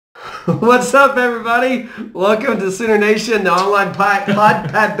What's up, everybody? Welcome to Sooner Nation, the online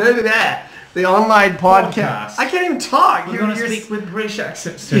the online podcast. I can't even talk. We're going to speak with British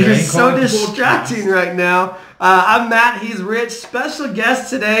accents today. You're so distracting right now. I'm Matt. He's Rich. Special guest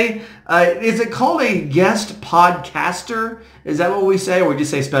today. Is it called a guest podcaster? Is that what we say, or would you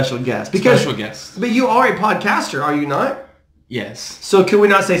say special guest? Special guest. But you are a podcaster, are you not? Yes. So can we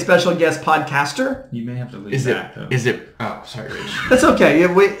not say special guest podcaster? You may have to leave that, though. Is it? Oh, sorry, Rich. That's okay.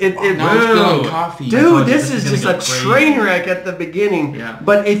 Coffee. Dude, this is just a train wreck at the beginning. Yeah.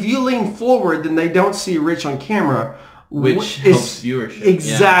 But if you lean forward, then they don't see Rich on camera. Which helps viewership.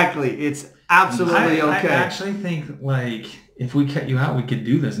 Exactly. Yeah. It's absolutely okay. I actually think, if we cut you out, we could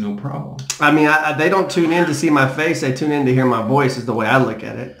do this, no problem. I mean, they don't tune in to see my face. They tune in to hear my voice is the way I look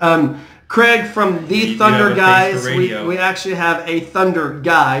at it. Craig from the Thunder Guys. We actually have a Thunder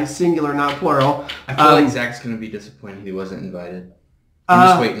Guy, singular, not plural. I feel like Zach's going to be disappointed he wasn't invited. I'm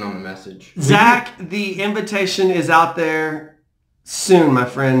just waiting on the message. Zach, the invitation is out there soon, my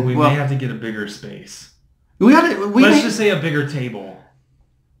friend. We may have to get a bigger space. Let's just say a bigger table.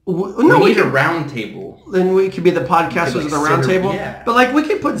 We need a round table. Then we could be the podcasters of the round table. Yeah. But we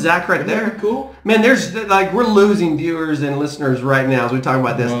could put Zach right there. That'd be cool. Man, there's we're losing viewers and listeners right now as we talk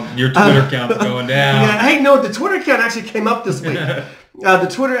about this. Well, your Twitter count's going down. Yeah, hey, no, the Twitter count actually came up this week. The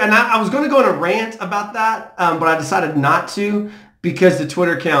Twitter, and I was going to go on a rant about that, but I decided not to because the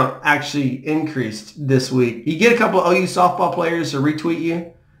Twitter count actually increased this week. You get a couple of OU softball players to retweet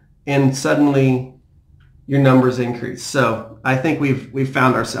you, and suddenly your numbers increase. So I think we've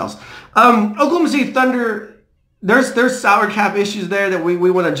found ourselves. Oklahoma City Thunder, there's salary cap issues there that we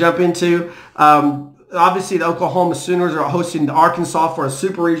want to jump into. Obviously, the Oklahoma Sooners are hosting Arkansas for a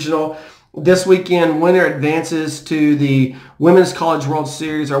super regional this weekend. Winner advances to the Women's College World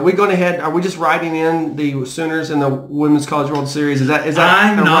Series. Are we going ahead? Are we just riding in the Sooners in the Women's College World Series? Is that?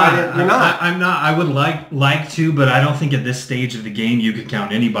 I'm not. You're not. I'm not. I would like to, but I don't think at this stage of the game you could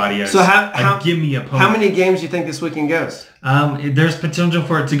count anybody as a gimme opponent. How many games do you think this weekend goes? There's potential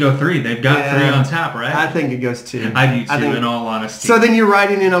for it to go 3. They've got 3 on tap, right? I think it goes 2. I do too, in all honesty. So then you're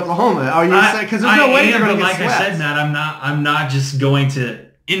riding in Oklahoma. Are you saying? Because there's no way they're going to get swept. I said, Matt, I'm not just going to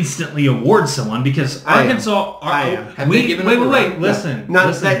instantly award someone because Arkansas. Wait. Listen.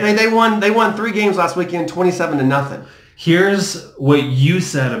 They won 3 games last weekend, 27-0. Here's what you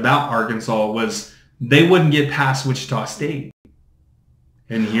said about Arkansas was they wouldn't get past Wichita State.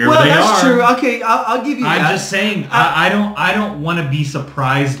 And here they are. Well, that's true. Okay, I'll give you that. I'm just saying, I don't want to be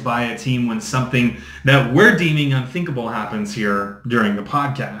surprised by a team when something that we're deeming unthinkable happens here during the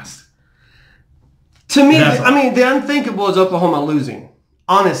podcast. To me, the unthinkable is Oklahoma losing.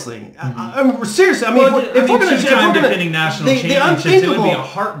 Honestly, seriously. If we're going to defending national championships, it would be a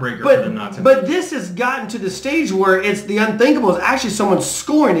heartbreaker for them not to. But this has gotten to the stage where it's the unthinkable is actually someone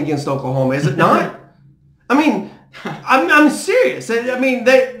scoring against Oklahoma, is it not? I'm serious.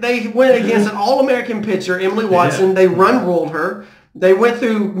 They went against an All-American pitcher, Emily Watson. Yeah. They run-rolled her. They went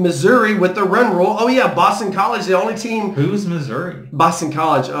through Missouri with the run roll. Oh yeah, Boston College, the only team. Who's Missouri? Boston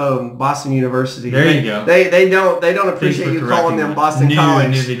College, Boston University. There you go. They don't appreciate you calling them Boston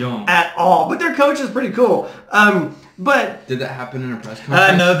College they don't. At all. But their coach is pretty cool. But did that happen in a press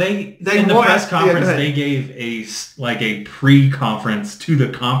conference? No, they in the press conference they gave a pre-conference to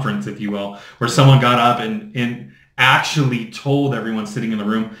the conference, if you will, where someone got up and actually told everyone sitting in the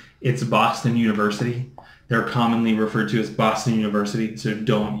room it's Boston University. They're commonly referred to as Boston University, so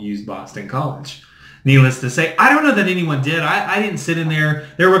don't use Boston College. Needless to say, I don't know that anyone did. I didn't sit in there.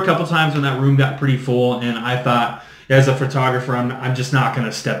 There were a couple times when that room got pretty full, and I thought, as a photographer, I'm just not going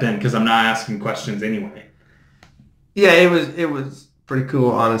to step in because I'm not asking questions anyway. Yeah, it was pretty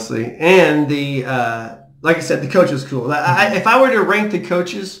cool, honestly. And the like I said, the coach was cool. If I were to rank the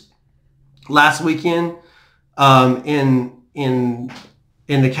coaches last weekend in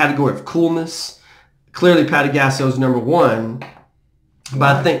the category of coolness, clearly Patty Gasso's number 1,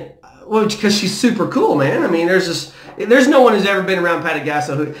 but I think, because she's super cool, man. There's no one who's ever been around Patty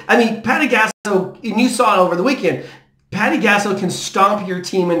Gasso Patty Gasso, and you saw it over the weekend, Patty Gasso can stomp your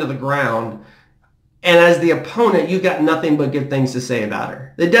team into the ground, and as the opponent, you've got nothing but good things to say about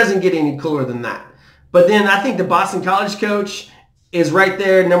her. It doesn't get any cooler than that. But then I think the Boston College coach is right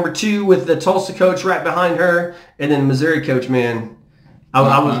there, number 2, with the Tulsa coach right behind her, and then the Missouri coach, man, I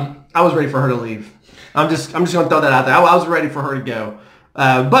was ready for her to leave. I'm just going to throw that out there. I was ready for her to go.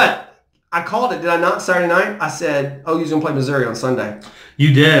 But I called it. Did I not Saturday night? I said, OU's going to play Missouri on Sunday.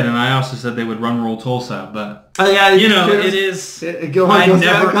 You did, and I also said they would run roll Tulsa, but yeah, it is. I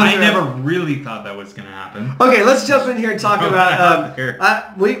never really thought that was going to happen. Okay, let's jump in here and talk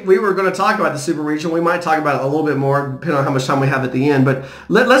about. We were going to talk about the Super Regional. We might talk about it a little bit more, depending on how much time we have at the end. But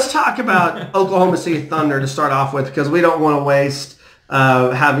let's talk about Oklahoma City Thunder to start off with, because we don't want to waste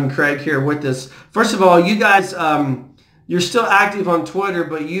having Craig here with us. First of all, you guys. You're still active on Twitter,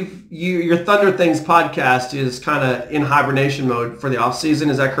 but your Thunder Things podcast is kind of in hibernation mode for the off season.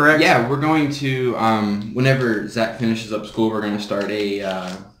 Is that correct? Yeah, we're going to whenever Zach finishes up school, we're going to start a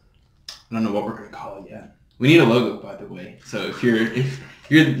I don't know what we're going to call it yet. We need a logo, by the way. So if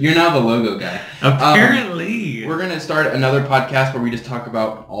you're now the logo guy. Apparently, we're going to start another podcast where we just talk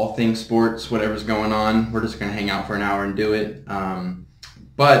about all things sports, whatever's going on. We're just going to hang out for an hour and do it.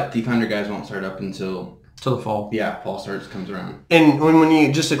 But the Thunder guys won't start up until the fall. Yeah, fall comes around. And when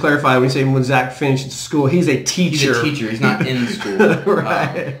you, just to clarify, when you say when Zach finishes school, he's a teacher. He's a teacher. He's not in school.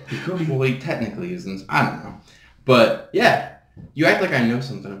 Right. Well, he technically isn't. I don't know. But, yeah, you act like I know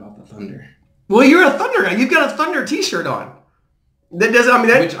something about the Thunder. Well, you're a Thunder guy. You've got a Thunder t-shirt on. That doesn't,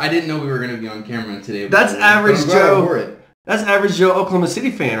 which I didn't know we were going to be on camera today. That's average Joe. That's average Joe Oklahoma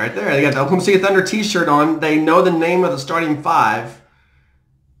City fan right there. They got the Oklahoma City Thunder t-shirt on. They know the name of the starting five.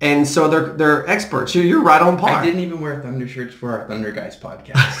 And so they're experts. You're right on par. I didn't even wear Thunder shirts for our Thunder Guys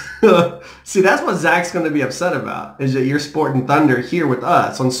podcast. See, that's what Zach's going to be upset about, is that you're sporting Thunder here with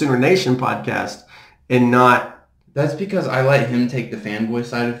us on Sooner Nation podcast and not... That's because I let him take the fanboy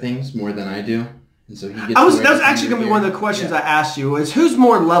side of things more than I do. And so he gets that was actually going to be one of the questions I asked you, is who's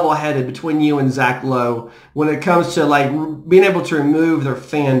more level-headed between you and Zach Lowe when it comes to like being able to remove their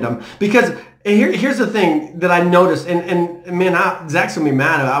fandom? Because... here's the thing that I noticed, and man, Zach's gonna be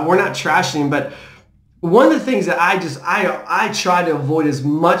mad. We're not trashing him, but one of the things that I try to avoid as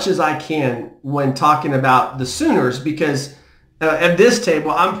much as I can when talking about the Sooners, because at this table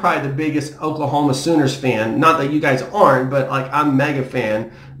I'm probably the biggest Oklahoma Sooners fan. Not that you guys aren't, but like I'm mega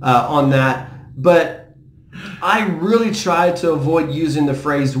fan on that. But I really try to avoid using the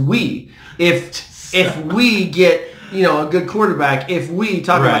phrase "we." If we get a good quarterback, if we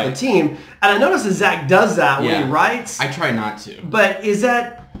talk about the team. And I notice that Zach does that when he writes. I try not to. But is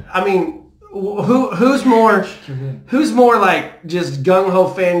that, I mean, who's more like just gung-ho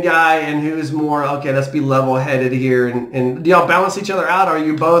fan guy, and who's more, okay, let's be level-headed here, and do y'all balance each other out, or are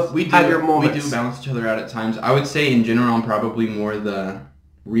you both have your moments? We do balance each other out at times. I would say in general I'm probably more the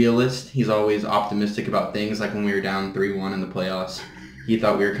realist. He's always optimistic about things, like when we were down 3-1 in the playoffs. He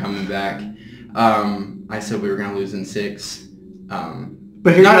thought we were coming back. I said we were going to lose in 6.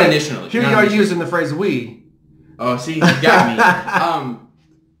 But here not initially. Here you are using the phrase "we." Oh, see, you got me.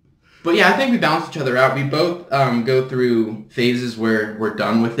 But yeah, I think we balance each other out. We both go through phases where we're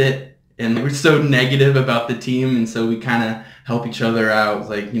done with it, and we're so negative about the team, and so we kind of help each other out. It's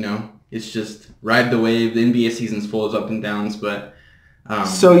like, it's just ride the wave. The NBA season's full of ups and downs, but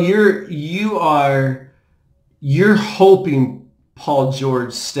so you're hoping Paul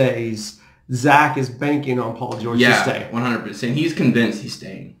George stays. Zach is banking on Paul George to stay. 100%. He's convinced he's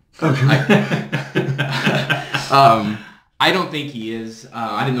staying. Okay. I don't think he is.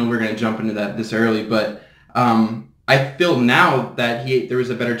 I didn't know we were going to jump into that this early, but I feel now that there was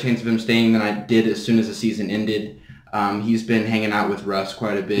a better chance of him staying than I did as soon as the season ended. He's been hanging out with Russ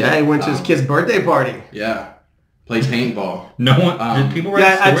quite a bit. Yeah, he went to his kid's birthday party. Yeah. Played paintball. No one. Did people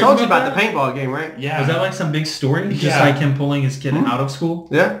write I told you about the paintball game, right? Yeah. Was that like some big story? Just like him pulling his kid out of school?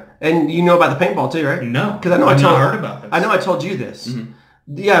 Yeah. And you know about the paintball too, right? No. Because I heard about this. I know I told you this. Mm-hmm.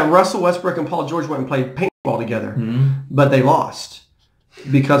 Yeah, Russell Westbrook and Paul George went and played paintball together, but they lost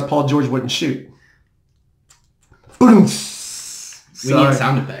because Paul George wouldn't shoot. We need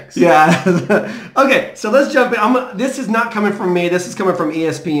sound effects. Yeah. Okay, so let's jump in. This is not coming from me. This is coming from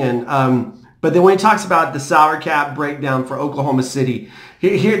ESPN. But then when he talks about the salary cap breakdown for Oklahoma City,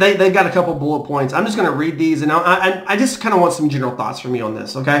 here they've got a couple bullet points. I'm just going to read these, and I just kind of want some general thoughts from you on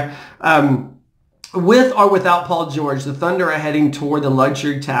this, okay? With or without Paul George, the Thunder are heading toward the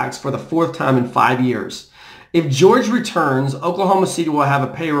luxury tax for the 4th time in 5 years. If George returns, Oklahoma City will have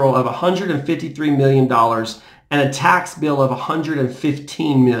a payroll of $153 million and a tax bill of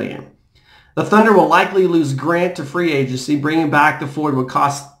 $115 million. The Thunder will likely lose Grant to free agency. Bringing back the forward would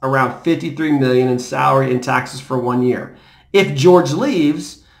cost around $53 million in salary and taxes for 1 year. If George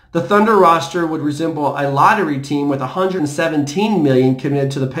leaves, the Thunder roster would resemble a lottery team with $117 million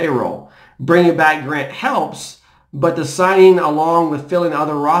committed to the payroll. Bringing back Grant helps, but the signing along with filling the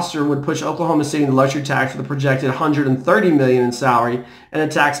other roster would push Oklahoma City into luxury tax with a projected $130 million in salary and a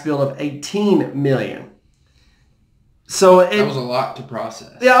tax bill of $18 million. That was a lot to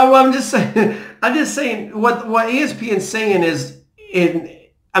process. Yeah, well, I'm just saying what ESPN's saying is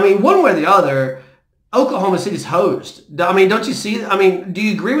one way or the other, Oklahoma City's hosed. I mean, don't you see? I mean, do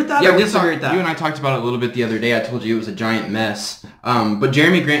you agree with that or disagree with that? You and I talked about it a little bit the other day. I told you it was a giant mess. But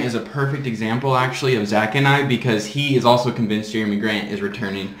Jeremy Grant is a perfect example, actually, of Zach and I, because he is also convinced Jeremy Grant is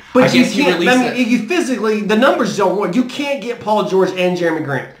returning. But you can't. You physically, the numbers don't work. You can't get Paul George and Jeremy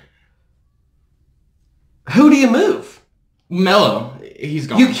Grant. Who do you move? Melo, he's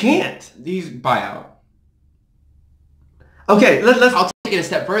gone. You can't. He's buyout. Okay, let's. I'll take it a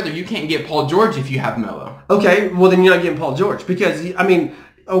step further. You can't get Paul George if you have Melo. Okay, well then you're not getting Paul George because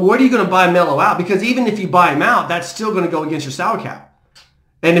what are you going to buy Melo out? Because even if you buy him out, that's still going to go against your salary cap.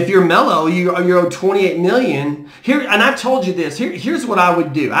 And if you're Melo, you're owed $28 million here. And I've told you this. Here's what I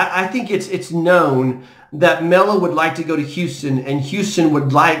would do. I think it's known that Melo would like to go to Houston, and Houston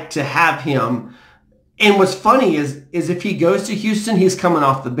would like to have him. And what's funny is if he goes to Houston, he's coming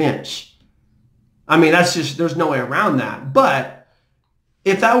off the bench. I mean, that's just, there's no way around that. But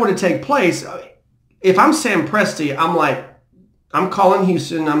if that were to take place, if I'm Sam Presti, I'm calling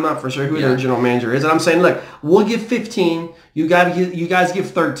Houston. I'm not for sure who their general manager is. And I'm saying, look, we'll give 15. You guys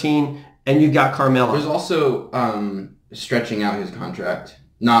give 13, and you got Carmelo. There's also stretching out his contract.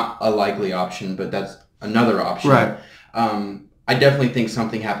 Not a likely option, but that's another option. Right. I definitely think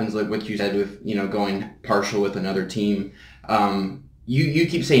something happens like what you said with, going partial with another team. You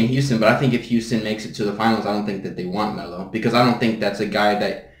keep saying Houston, but I think if Houston makes it to the finals, I don't think that they want Melo, because I don't think that's a guy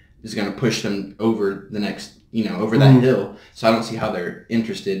that is going to push them over the next, over that hill. So I don't see how they're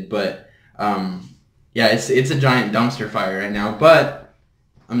interested. But it's a giant dumpster fire right now. But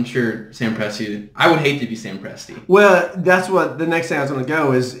I'm sure Sam Presti, I would hate to be Sam Presti. Well, that's what the next thing I was going to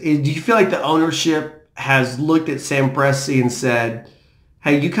go is do you feel like the ownership has looked at Sam Presti and said,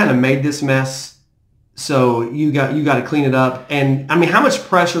 hey, you kind of made this mess, so you got to clean it up? And how much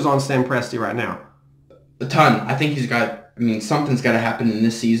pressure is on Sam Presti right now? A ton. I think something's got to happen in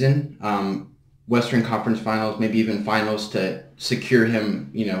this season. Western Conference Finals, maybe even finals, to secure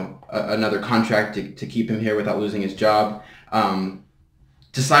him, another contract to keep him here without losing his job.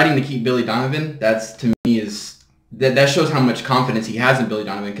 Deciding to keep Billy Donovan, that's, to me, is that shows how much confidence he has in Billy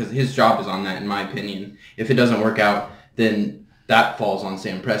Donovan, because his job is on that, in my opinion. If it doesn't work out, then that falls on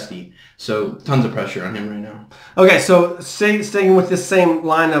Sam Presti. So tons of pressure on him right now. Okay, so staying with this same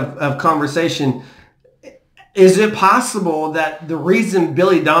line of conversation, is it possible that the reason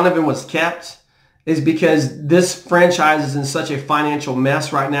Billy Donovan was kept is because this franchise is in such a financial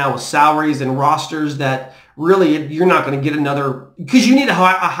mess right now with salaries and rosters that really you're not going to get another, because you need a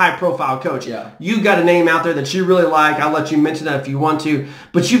high-profile coach. Yeah. You got a name out there that you really like. I'll let you mention that if you want to.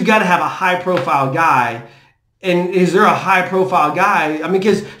 But you've got to have a high-profile guy. And is there a high-profile guy?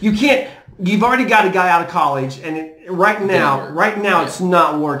 Because you can't – you've already got a guy out of college, and right now it's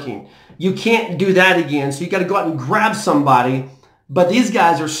not working. You can't do that again, so you got to go out and grab somebody. But these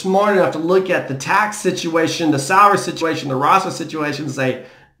guys are smart enough to look at the tax situation, the salary situation, the roster situation, and say,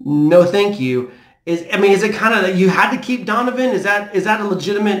 no, thank you. Is it kind of that you had to keep Donovan? Is that a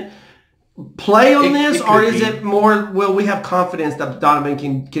legitimate play on this, or is it more, well, we have confidence that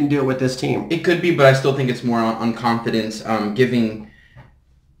Donovan can do it with this team? It could be, but I still think it's more on confidence. Giving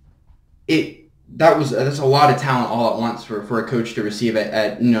it that's a lot of talent all at once for a coach to receive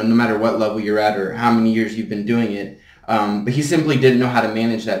at no matter what level you're at or how many years you've been doing it. But he simply didn't know how to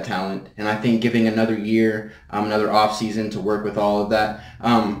manage that talent, and I think giving another year, another off season to work with all of that.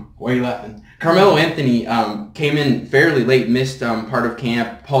 Why are you laughing? Carmelo Anthony came in fairly late, missed part of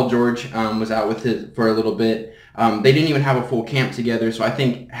camp. Paul George was out with it for a little bit. They didn't even have a full camp together, so I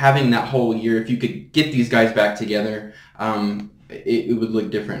think having that whole year, if you could get these guys back together, it would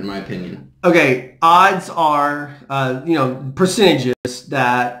look different in my opinion. Okay, odds are, percentages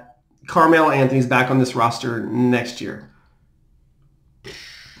that Carmelo Anthony's back on this roster next year.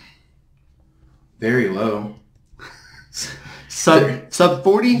 Very low. Sub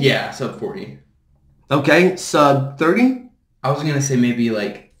 40? Yeah, sub 40. Okay, sub 30? I was going to say maybe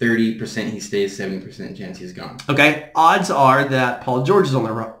like 30% he stays, 70% chance he's gone. Okay, odds are that Paul George is on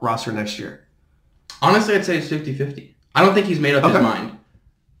the roster next year. Honestly, I'd say it's 50-50. I don't think he's made up his mind.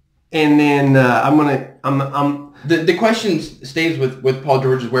 And then The question stays with Paul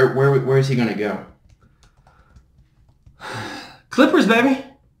George is where is he going to go? Clippers, baby.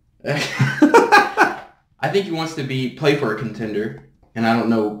 I think he wants to play for a contender, and I don't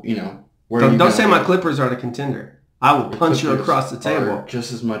know, where. Don't say my Clippers are a contender. I will punch you across the table.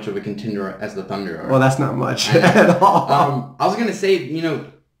 Just as much of a contender as the Thunder are. Well, that's not much at all. I was going to say,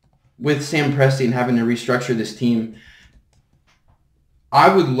 with Sam Presti and having to restructure this team,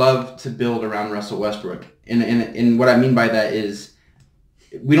 I would love to build around Russell Westbrook. And what I mean by that is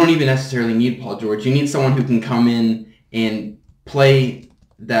we don't even necessarily need Paul George. You need someone who can come in and play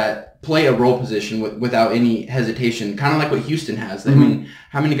a role position without any hesitation, kind of like what Houston has. I mean,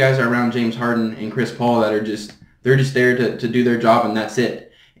 how many guys are around James Harden and Chris Paul that are just there to do their job and that's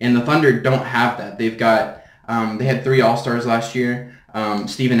it? And the Thunder don't have that. They've got they had 3 All-Stars last year,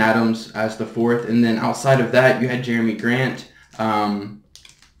 Steven Adams as the 4th, and then outside of that you had Jeremy Grant.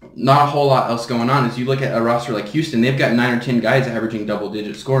 Not a whole lot else going on. As you look at a roster like Houston, they've got 9 or 10 guys averaging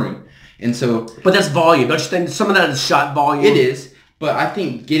double-digit scoring, and so. But that's volume. Don't you think some of that is shot volume? It is, but I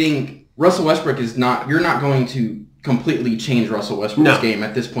think getting Russell Westbrook is not. You're not going to completely change Russell Westbrook's game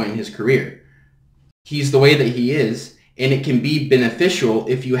at this point in his career. He's the way that he is, and it can be beneficial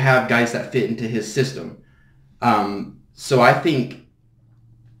if you have guys that fit into his system. So I think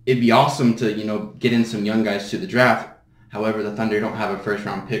it'd be awesome to get in some young guys to the draft. However, the Thunder don't have a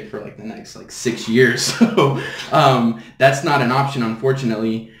first-round pick for the next 6 years, so that's not an option,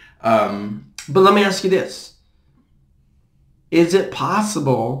 unfortunately. But let me ask you this: is it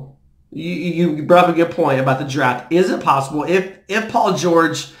possible? You brought up a good point about the draft. Is it possible if Paul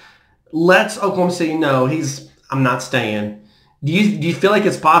George lets Oklahoma City know I'm not staying? Do you feel like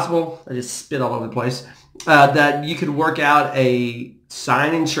it's possible? I just spit all over the place. That you could work out a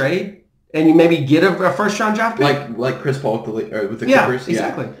sign and trade? And you maybe get a first-round draft pick? Like Chris Paul with the Clippers? Yeah,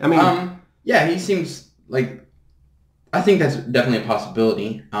 exactly. Yeah. I mean... yeah, he seems like... I think that's definitely a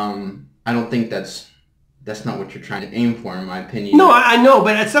possibility. I don't think that's not what you're trying to aim for, in my opinion. No, I know,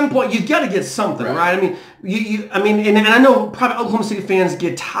 but at some point, you've got to get something, right? I mean, and I know probably Oklahoma City fans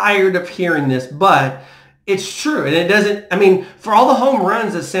get tired of hearing this, but it's true. And it doesn't... I mean, for all the home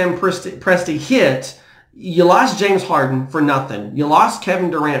runs that Sam Presti hit... You lost James Harden for nothing. You lost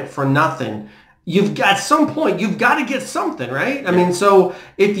Kevin Durant for nothing. At some point, you've got to get something, right? I mean, so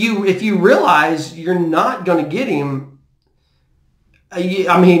if you realize you're not going to get him,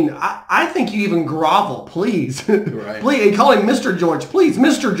 I think you even grovel, please. Right. Please, call him Mr. George. Please,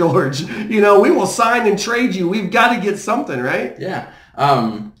 Mr. George. We will sign and trade you. We've got to get something, right? Yeah.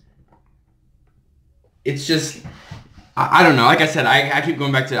 It's just... I don't know. Like I said, I keep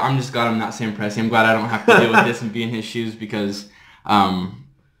going back to I'm just glad I'm not Sam Presti. I'm glad I don't have to deal with this and be in his shoes because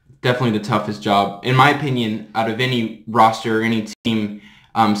definitely the toughest job. In my opinion, out of any roster or any team,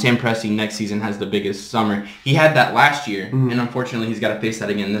 Sam Presti next season has the biggest summer. He had that last year, and unfortunately he's got to face that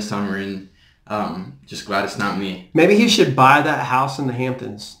again this summer, and just glad it's not me. Maybe he should buy that house in the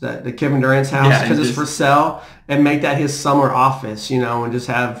Hamptons, the Kevin Durant's house, because it's for sale, and make that his summer office, and just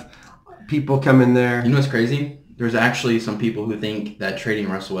have people come in there. You know what's crazy? There's actually some people who think that trading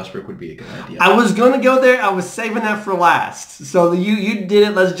Russell Westbrook would be a good idea. I was going to go there. I was saving that for last. So you did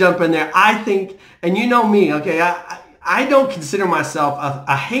it. Let's jump in there. I think, and you know me, okay, I don't consider myself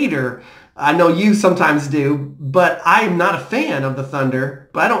a hater. I know you sometimes do, but I am not a fan of the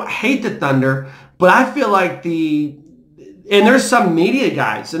Thunder. But I don't hate the Thunder. But I feel like and there's some media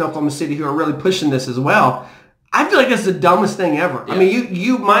guys in Oklahoma City who are really pushing this as well. I feel like that's the dumbest thing ever. Yeah. I mean,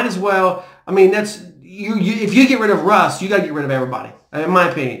 you might as well, that's... if you get rid of Russ, you got to get rid of everybody. In my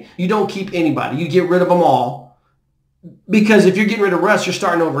opinion, you don't keep anybody. You get rid of them all because if you're getting rid of Russ, you're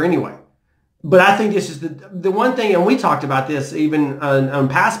starting over anyway. But I think this is the one thing, and we talked about this even on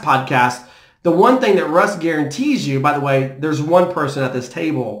past podcasts. The one thing that Russ guarantees you, by the way, there's one person at this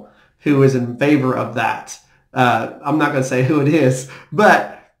table who is in favor of that. I'm not going to say who it is,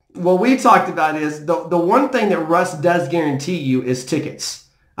 but what we talked about is the one thing that Russ does guarantee you is tickets.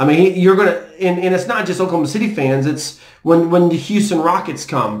 I mean, you're going to, and it's not just Oklahoma City fans. It's when the Houston Rockets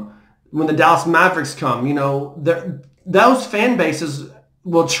come, when the Dallas Mavericks come, those fan bases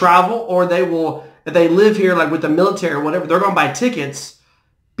will travel or they will, if they live here like with the military or whatever, they're going to buy tickets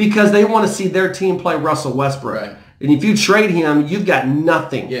because they want to see their team play Russell Westbrook. Right. And if you trade him, you've got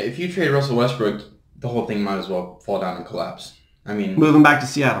nothing. Yeah, if you trade Russell Westbrook, the whole thing might as well fall down and collapse. I mean, moving back to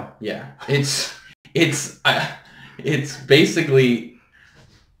Seattle. Yeah, it's basically...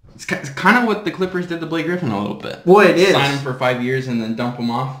 It's kind of what the Clippers did to Blake Griffin a little bit. Well, it is. Sign him for 5 years and then dump him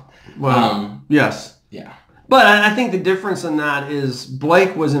off. Well, yes. Yeah. But I think the difference in that is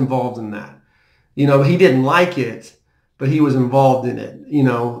Blake was involved in that. He didn't like it, but he was involved in it. And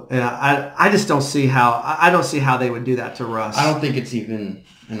I just don't see how they would do that to Russ. I don't think it's even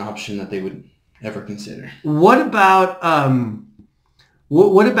an option that they would ever consider. What about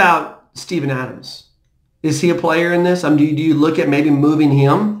Steven Adams? Is he a player in this? Do you look at maybe moving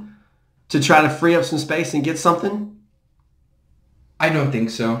him to try to free up some space and get something? I don't think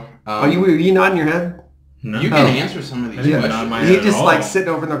so. Are you nodding your head? No. You can answer some of these questions. He's just sitting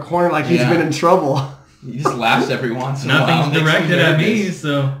over in the corner like he's been in trouble. He just laughs every once in a while. Nothing's directed at me,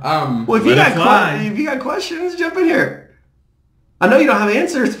 so well, if you got questions, jump in here. I know you don't have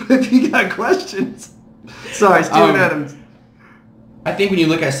answers, but if you got questions, sorry, Steven Adams. I think when you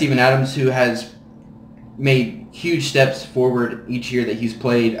look at Steven Adams, who has made huge steps forward each year that he's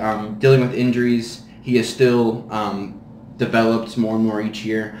played, dealing with injuries, he has still developed more and more each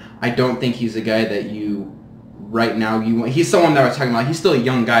year. I don't think he's a guy that you right now you want. He's someone that I was talking about. He's still a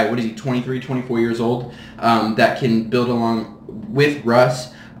young guy. What is he, 23, 24 years old, that can build along with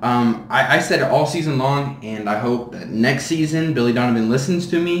Russ. I said it all season long, and I hope that next season Billy Donovan listens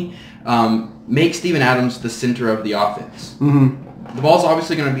to me. Make Steven Adams the center of the offense. Mm-hmm. The ball's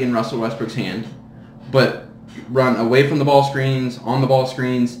obviously going to be in Russell Westbrook's hand, but run away from the ball screens, on the ball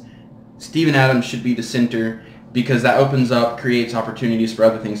screens. Steven Adams should be the center because that opens up, creates opportunities for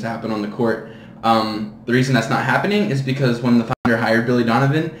other things to happen on the court. The reason that's not happening is because when the Thunder hired Billy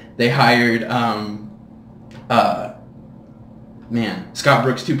Donovan, they hired Scott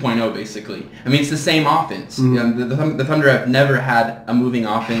Brooks 2.0 basically. I mean, it's the same offense. Mm-hmm. The Thunder have never had a moving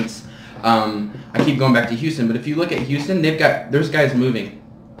offense. I keep going back to Houston, but if you look at Houston, there's guys moving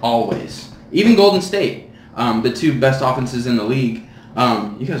always. Even Golden State, the two best offenses in the league.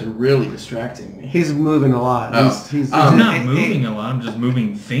 You guys are really distracting me. He's moving a lot. I'm not moving a lot. I'm just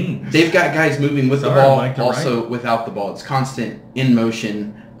moving things. They've got guys moving with the ball, also without the ball. It's constant in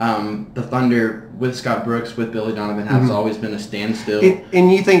motion. The Thunder with Scott Brooks, with Billy Donovan, has always been a standstill.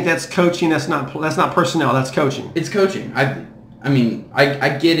 And you think that's coaching? That's not personnel. That's coaching. It's coaching. I mean,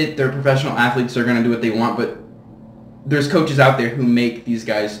 I get it. They're professional athletes. They're going to do what they want, but there's coaches out there who make these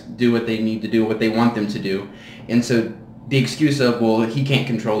guys do what they need to do, what they want them to do. And so the excuse of, well, he can't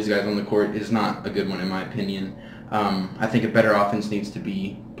control these guys on the court is not a good one in my opinion. I think a better offense needs to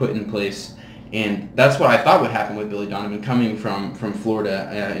be put in place. And that's what I thought would happen with Billy Donovan coming from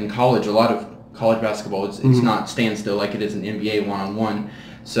Florida in college. A lot of college basketball, it's not standstill like it is in NBA one-on-one.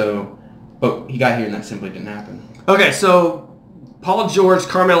 So, but he got here and that simply didn't happen. Okay, so Paul George,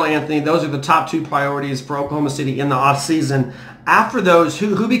 Carmelo Anthony, those are the top two priorities for Oklahoma City in the offseason. After those,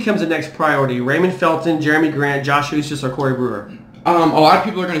 who becomes the next priority? Raymond Felton, Jeremy Grant, Josh Huestis, or Corey Brewer? A lot of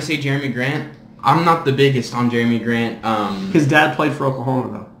people are going to say Jeremy Grant. I'm not the biggest on Jeremy Grant. His dad played for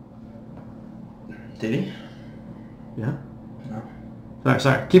Oklahoma, though. Did he? Yeah. No.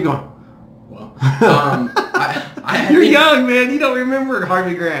 Sorry. Keep going. Well, you're young, man. You don't remember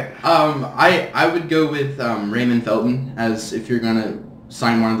Harvey Grant. I would go with Raymond Felton as if you're going to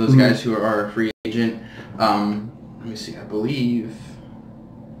sign one of those guys who are a free agent. Let me see. I believe.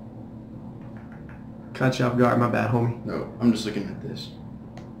 Caught you off guard. My bad, homie. No, I'm just looking at this.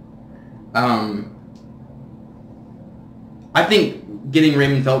 I think getting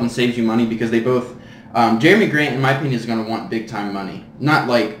Raymond Felton saves you money because they both. Jeremy Grant, in my opinion, is going to want big time money. Not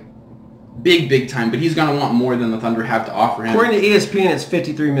like big time, but he's going to want more than the Thunder have to offer him. According to ESPN, it's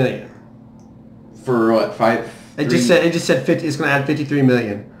 $53 million. For what? It just said 50. It's going to add $53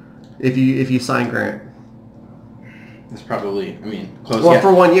 million if you sign Grant. It's probably, close. Well,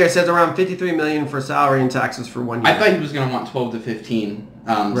 for 1 year, it says around $53 million for salary and taxes for 1 year. I thought he was going to want 12 to 15.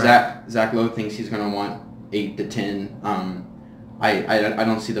 Right. Zach Lowe thinks he's going to want 8 to 10. I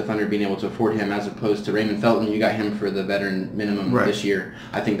don't see the Thunder being able to afford him as opposed to Raymond Felton. You got him for the veteran minimum this year.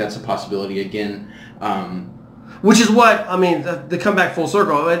 I think that's a possibility again. Which is what, the comeback full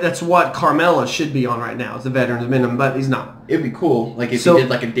circle, that's what Carmelo should be on right now. It's the veteran's minimum, but he's not. It'd be cool. Like if he did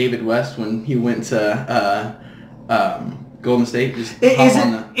like a David West when he went to Golden State. Is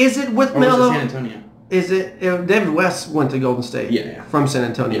it with Melo? San Antonio. David West went to Golden State? Yeah. From San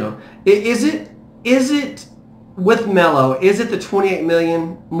Antonio. Yeah. Is it with Melo? Is it the $28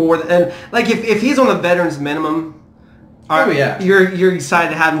 million more than like if he's on the veterans minimum? You're excited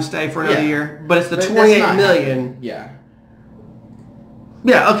to have him stay for another year, but it's the $28 million. Yeah.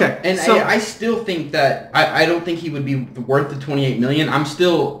 Yeah. Okay. And so I still think that I don't think he would be worth the $28 million. I'm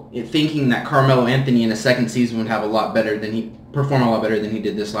still thinking that Carmelo Anthony in a second season would have perform a lot better than he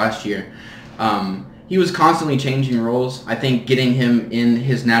did this last year. He was constantly changing roles. I think getting him in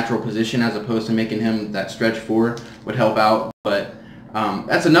his natural position as opposed to making him that stretch four would help out. But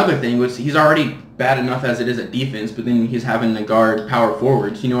that's another thing. He's already bad enough as it is at defense, but then he's having to guard power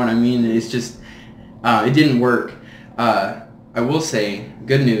forwards. You know what I mean? It's just it didn't work. I will say,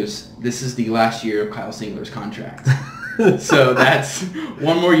 good news, this is the last year of Kyle Singler's contract. So that's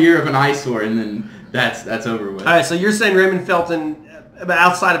one more year of an eyesore, and then that's over with. All right, so you're saying Raymond Felton,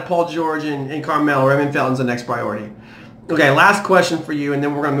 outside of Paul George and Carmelo, Raymond Felton's the next priority. Okay, last question for you, and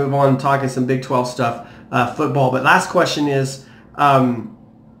then we're going to move on talking some Big 12 stuff, football. But last question is,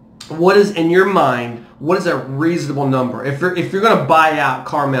 what is, in your mind, what is a reasonable number? If you're going to buy out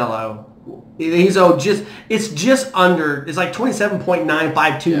Carmelo, He's owed it's just under, it's like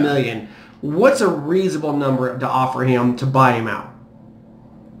 $27.952 million. What's a reasonable number to offer him to buy him out?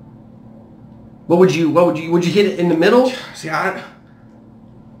 Would you hit it in the middle? See, let's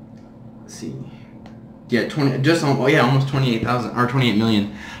see. Yeah, almost 28,000 or 28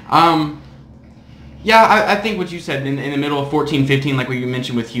 million. I think what you said in the middle of 14, 15, like what you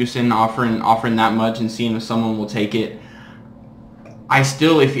mentioned with Houston offering that much and seeing if someone will take it. I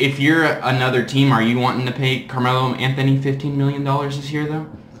still, if you're another team, are you wanting to pay Carmelo Anthony $15 million this year though?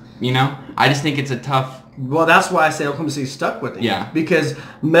 You know, I just think it's a tough. Well, that's why I say Oklahoma City stuck with him. Yeah. Because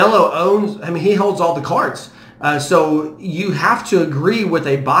Melo he holds all the cards. So you have to agree with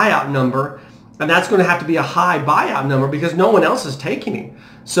a buyout number, and that's going to have to be a high buyout number because no one else is taking him.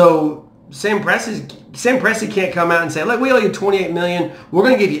 So Sam Presti can't come out and say, look, we owe you $28 million. We're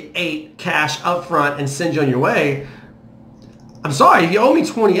going to give you $8 million cash up front and send you on your way. I'm sorry, if you owe me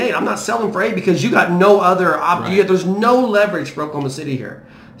 28, I'm not selling for 8 because you got no other option. There's no leverage for Oklahoma City here.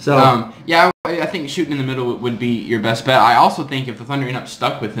 So I think shooting in the middle would be your best bet. I also think if the Thunder end up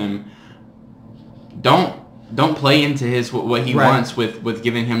stuck with him, don't play into what he wants with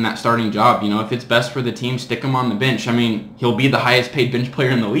giving him that starting job. You know, if it's best for the team, stick him on the bench. I mean, he'll be the highest paid bench player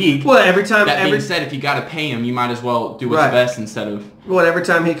in the league. Well, every time. That being said, if you got to pay him, you might as well do what's best instead of. Well, every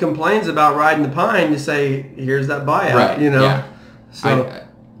time he complains about riding the pine, you say, "Here's that buyout." Right. You know. Yeah. So.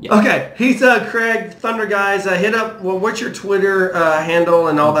 Okay, he's Craig, Thunder guys. Hit up. Well, what's your Twitter handle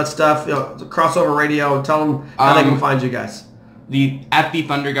and all that stuff? Crossover Radio. Tell them how they can find you guys. At the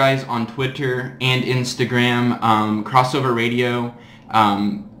Thunder guys on Twitter and Instagram. Crossover Radio.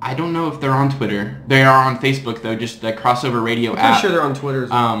 I don't know if they're on Twitter. They are on Facebook though. Just the Crossover Radio app. I'm sure they're on Twitter as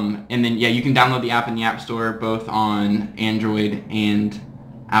well. And then you can download the app in the App Store, both on Android and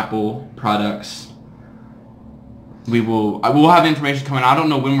Apple products. We'll have information coming. I don't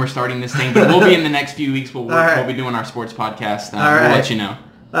know when we're starting this thing, but we'll be in the next few weeks. We'll be doing our sports podcast. We'll let you know.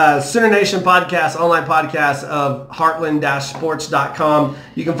 Center Nation podcast, online podcast of heartland-sports.com.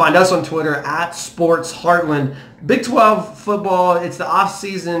 You can find us on Twitter at SportsHeartland. Big 12 football, it's the off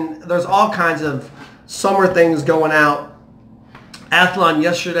season. There's all kinds of summer things going out. Athlon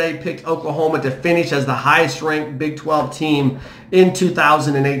yesterday picked Oklahoma to finish as the highest ranked Big 12 team in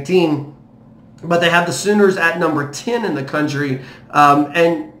 2018. But they have the Sooners at number 10 in the country.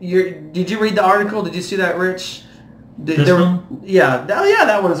 And did you read the article? Did you see that, Rich? Yeah. Oh, yeah,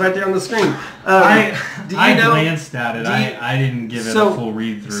 that one is right there on the screen. I glanced at it. I didn't give it a full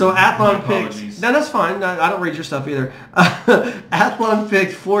read through. So Athlon picked. No, that's fine. I don't read your stuff either. Athlon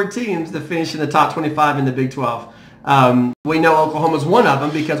picked 4 teams to finish in the top 25 in the Big 12. We know Oklahoma's one of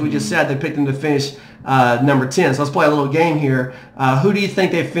them because we just said they picked them to finish number 10. So let's play a little game here. Who do you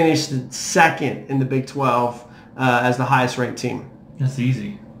think they finished second in the Big 12 as the highest ranked team? That's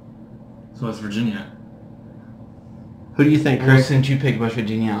easy. So it's Virginia. Who do you think, Craig? Well, since you picked West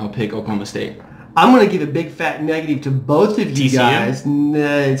Virginia, I'll pick Oklahoma State. I'm going to give a big fat negative to both of you guys.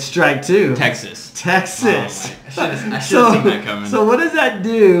 Strike 2. Texas. Oh, I should have seen that coming. So what does that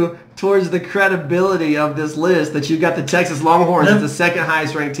do towards the credibility of this list that you've got the Texas Longhorns as the second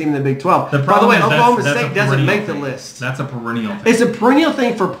highest ranked team in the Big 12? By the way, Oklahoma State doesn't make the list. That's a perennial thing. It's a perennial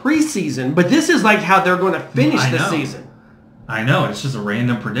thing for preseason, but this is like how they're going to finish the season. I know. It's just a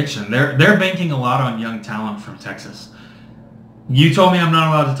random prediction. They're banking a lot on young talent from Texas. You told me I'm not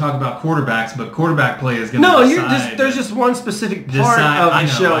allowed to talk about quarterbacks, but quarterback play is going to decide. There's just one specific part of the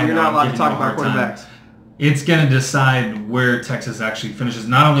show you're not allowed to talk about quarterbacks. It's going to decide where Texas actually finishes,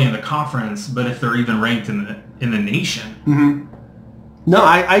 not only in the conference, but if they're even ranked in the nation. Mm-hmm. No,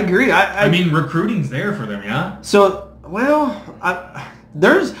 I agree. I mean, recruiting's there for them, yeah? So,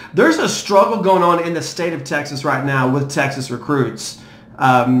 there's a struggle going on in the state of Texas right now with Texas recruits.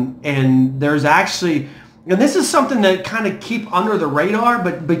 And there's actually... And this is something that kind of keep under the radar,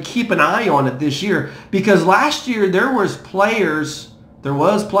 but keep an eye on it this year. Because last year there was players,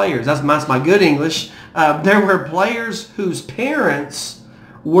 that's my good English, there were players whose parents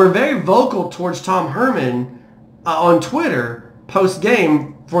were very vocal towards Tom Herman on Twitter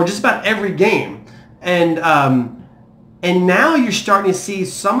post-game for just about every game. And now you're starting to see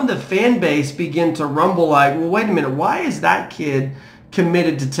some of the fan base begin to rumble like, well, wait a minute, why is that kid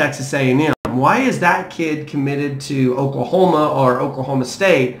committed to Texas A&M? Why is that kid committed to Oklahoma or Oklahoma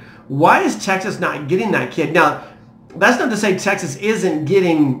State? Why is Texas not getting that kid? Now, that's not to say Texas isn't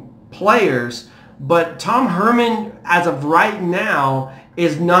getting players, but Tom Herman, as of right now,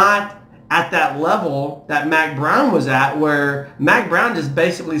 is not at that level that Mack Brown was at, where Mack Brown just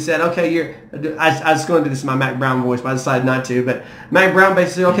basically said, okay, I was going to do this in my Mack Brown voice, but I decided not to, but Mack Brown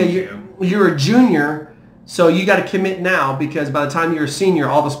basically said, okay, you're a junior, So you got to commit now because by the time you're a senior,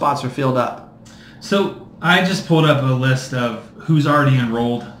 all the spots are filled up. So I just pulled up a list of who's already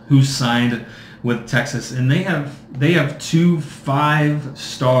enrolled, who's signed with Texas, and they have 2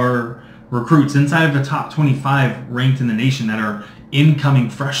 5-star recruits inside of the top 25 ranked in the nation that are incoming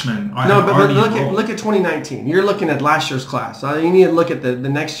freshmen. No, but look at 2019. You're looking at last year's class. You need to look at the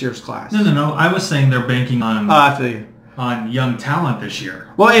next year's class. No. I was saying they're banking on I feel you. on young talent this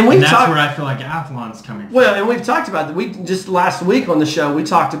year. Well, and that's where I feel like Athlon's coming from. Well, and we've talked about that. We just last week on the show we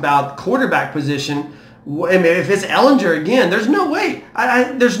talked about quarterback position. I mean, if it's Ellinger again, there's no way.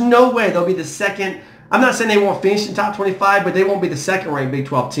 There's no way they'll be the second. I'm not saying they won't finish in top 25, but they won't be the second-ranked Big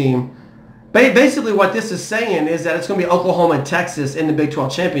 12 team. Basically, what this is saying is that it's going to be Oklahoma and Texas in the Big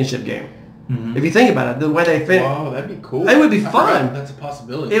 12 championship game. Mm-hmm. If you think about it, the way they finish. Wow, that'd be cool. It would be fun. That's a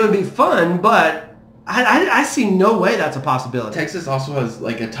possibility. It would be fun, but I see no way that's a possibility. Texas also has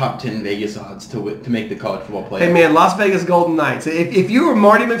like a top 10 Vegas odds to make the college football playoff. Hey man, Las Vegas Golden Knights. If you were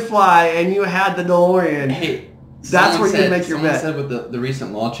Marty McFly and you had the DeLorean, that's where you make your bet. Someone said with the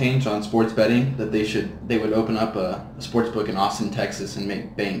recent law change on sports betting that they would open up a sports book in Austin, Texas, and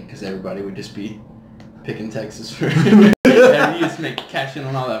make bank because everybody would just be picking Texas for. And you just cash in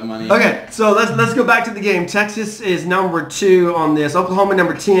on all that money. Okay, so let's go back to the game. Texas is number 2 on this. Oklahoma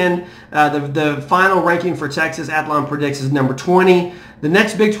number 10. The final ranking for Texas, Athlon predicts, is number 20. The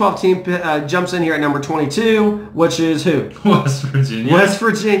next Big 12 team jumps in here at number 22, which is who? West Virginia. West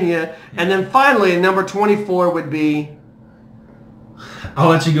Virginia. And then finally, number 24 would be... I'll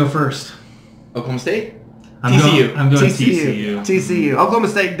let you go first. Oklahoma State? TCU. I'm going TCU. TCU. Oklahoma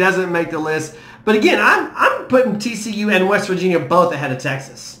State doesn't make the list. But again, I'm putting TCU and West Virginia both ahead of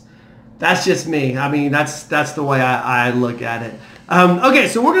Texas. That's just me. I mean, that's the way I look at it. Okay,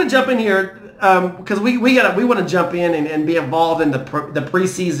 so we're going to jump in here because we want to jump in and be involved in the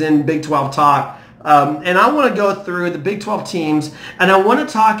preseason Big 12 talk. And I want to go through the Big 12 teams, and I want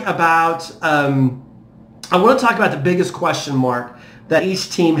to talk about the biggest question mark that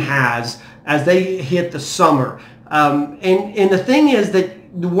each team has as they hit the summer. And the thing is that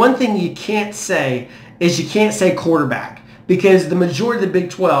the one thing you can't say is you can't say quarterback because the majority of the Big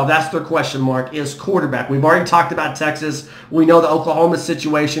 12, that's their question mark, is quarterback. We've already talked about Texas. We know the Oklahoma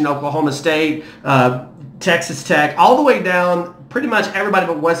situation, Oklahoma State, Texas Tech, all the way down, pretty much everybody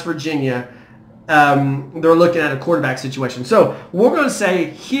but West Virginia. They're looking at a quarterback situation. So we're going to say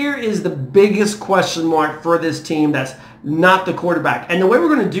here is the biggest question mark for this team that's not the quarterback. And the way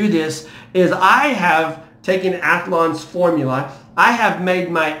we're going to do this is I have taken Athlon's formula. I have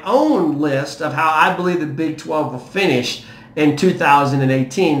made my own list of how I believe the Big 12 will finish in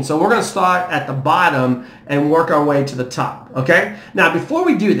 2018. So we're going to start at the bottom and work our way to the top. Okay? Now, before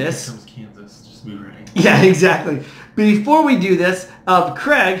we do this... Here comes Kansas. Just be ready. Yeah, exactly. Before we do this,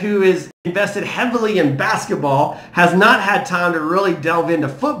 Craig, who is invested heavily in basketball, has not had time to really delve into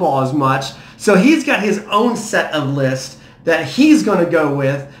football as much. So he's got his own set of lists that he's going to go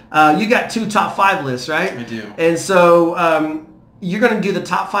with. You got 2 top 5 lists, right? I do. And so you're going to do the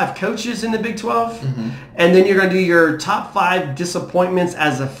top 5 coaches in the Big 12, mm-hmm. and then you're going to do your top 5 disappointments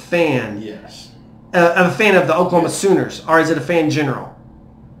as a fan. Yes. A fan of the Oklahoma Sooners, or is it a fan general?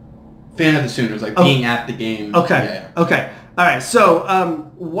 Fan of the Sooners, like being at the game. Okay. Yeah. Okay. All right. So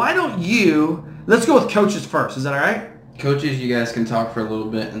why don't let's go with coaches first. Is that all right? Coaches, you guys can talk for a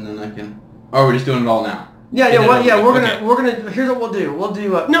little bit, and then I can. Oh, we're just doing it all now. Yeah. We're gonna. Here's what we'll do. We'll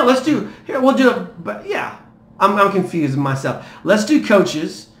do. But yeah, I'm confused myself. Let's do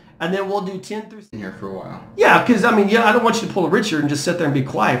coaches, and then we'll do 10 through. In here for a while. Yeah, because I don't want you to pull a Richard and just sit there and be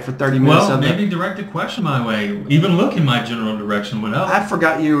quiet for 30 minutes. Well, maybe direct a question my way. Even look in my general direction would help. I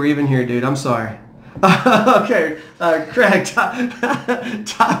forgot you were even here, dude. I'm sorry. Okay, Craig, top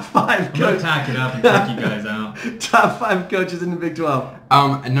 5 coaches. I'm going to tack it up and kick you guys out. Top 5 coaches in the Big 12.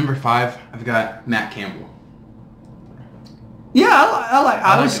 At number 5, I've got Matt Campbell. Yeah, I like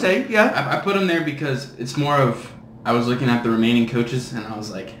Iowa State, yeah. I put him there because it's more of, I was looking at the remaining coaches and I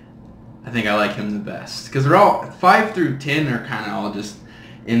was like, I think I like him the best. Because they're all, 5 through 10 are kind of all just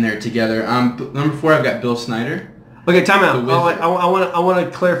in there together. Number 4, I've got Bill Snyder. Okay, time out. I want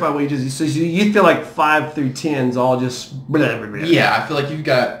to clarify what you just said. So you feel like 5 through 10 is all just... Yeah, I feel like you've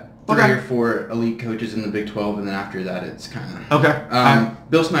got 3 or 4 elite coaches in the Big 12, and then after that it's kind of... Okay.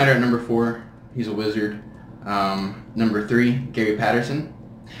 Bill Snyder at number 4. He's a wizard. Number 3, Gary Patterson.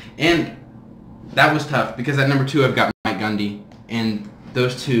 And that was tough because at number 2 I've got Mike Gundy. And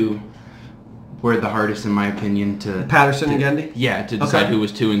those 2 were the hardest in my opinion to... Patterson and Gundy? Yeah, to decide who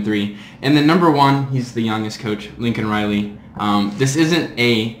was 2 and 3. And then number 1, he's the youngest coach, Lincoln Riley. This isn't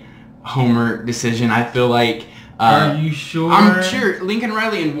a homer decision. I feel like... Are you sure? I'm sure Lincoln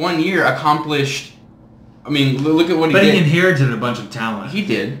Riley in 1 year accomplished I mean, look at what he did. But he inherited a bunch of talent. He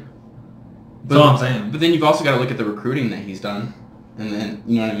did. That's all I'm saying. But then you've also got to look at the recruiting that he's done, and then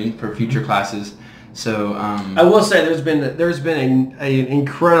you know what I mean for future classes. So I will say there's been an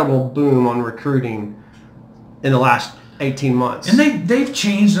incredible boom on recruiting in the last 18 months. And they've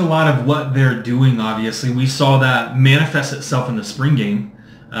changed a lot of what they're doing. Obviously, we saw that manifest itself in the spring game.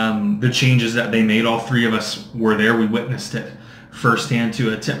 The changes that they made, all three of us were there. We witnessed it firsthand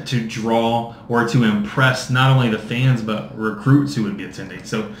to attempt to draw or to impress not only the fans but recruits who would be attending.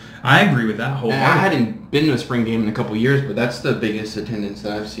 So I agree with that wholeheartedly. I hadn't been to a spring game in a couple of years, but that's the biggest attendance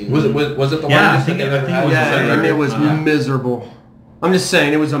that I've seen. Was it the largest? Yeah, I think it was. And it was miserable. I'm just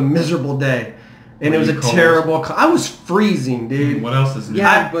saying, it was a miserable day. And it was a terrible. I was freezing, dude. What else is new?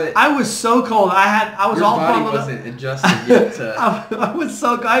 Yeah, but I was so cold. I was your all body bundled wasn't adjusted yet. I was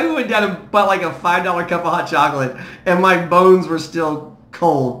so cold. I went down and bought like a $5 cup of hot chocolate, and my bones were still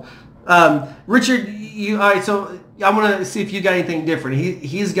cold. Richard, all right. So I want to see if you got anything different.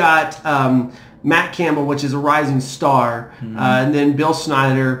 He's got Matt Campbell, which is a rising star, and then Bill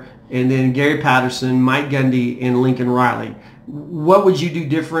Snyder, and then Gary Patterson, Mike Gundy, and Lincoln Riley. What would you do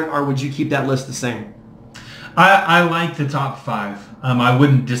different, or would you keep that list the same? I like the top five. I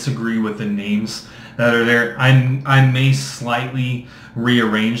wouldn't disagree with the names that are there. I may slightly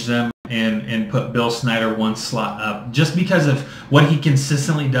rearrange them and put Bill Snyder one slot up just because of what he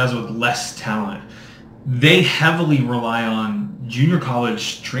consistently does with less talent. They heavily rely on junior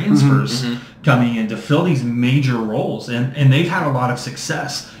college transfers coming in to fill these major roles, and they've had a lot of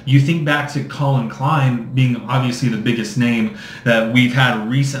success. You think back to Colin Klein being obviously the biggest name that we've had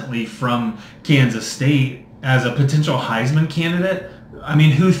recently from Kansas State as a potential Heisman candidate. I mean,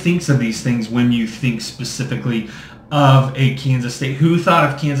 who thinks of these things when you think specifically of a Kansas State? Who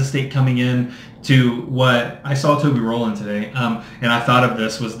thought of Kansas State coming in to what I saw Toby Rowland today, and I thought of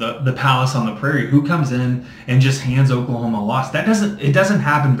this was the Palace on the Prairie. Who comes in and just hands Oklahoma a loss? It doesn't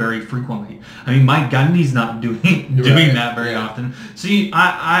happen very frequently. I mean, Mike Gundy's not doing that very often. So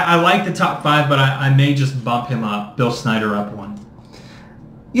I like the top five, but I may just bump him up, Bill Snyder up one.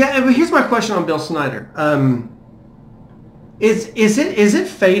 Yeah, but here's my question on Bill Snyder. Is it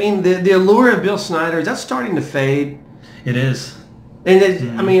fading? The allure of Bill Snyder, is that starting to fade? It is.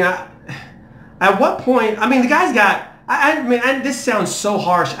 And I mean, at what point? I mean, the guy's got. This sounds so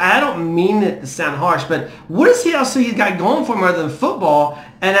harsh. I don't mean it to sound harsh, but what does he else he's got going for him other than football?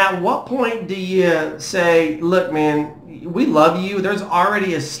 And at what point do you say, "Look, man, we love you. There's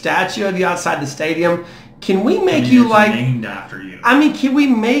already a statue of you outside the stadium. Can we make you like named after you? I mean, can we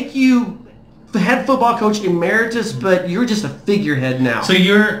make you the head football coach emeritus, but you're just a figurehead now?" So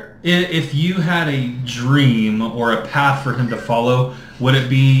if you had a dream or a path for him to follow, would it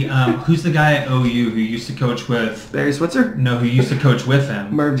be who's the guy at OU who used to coach with Barry Switzer? No, who used to coach with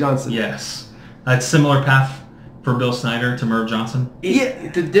him? Merv Johnson. Yes, a similar path for Bill Snyder to Merv Johnson.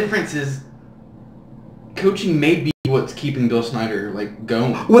 Yeah, the difference is coaching may be what's keeping Bill Snyder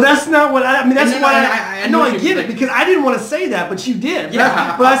going. Well, that's not what I mean. That's why I know I get it because I didn't want to say that, but you did.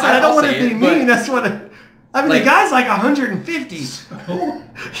 Yeah, but I said I don't want to be mean. That's what. I mean, like, the guy's like 150.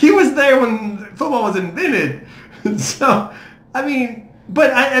 He was there when football was invented. So, I mean,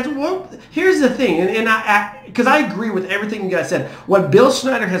 but here's the thing, and because I agree with everything you guys said. What Bill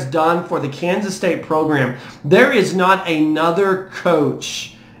Snyder has done for the Kansas State program, there is not another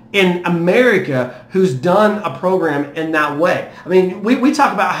coach in America who's done a program in that way. I mean, we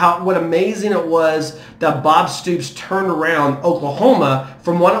talk about what amazing it was that Bob Stoops turned around Oklahoma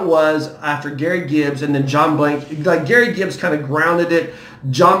from what it was after Gary Gibbs and then John Blank. Like Gary Gibbs kind of grounded it,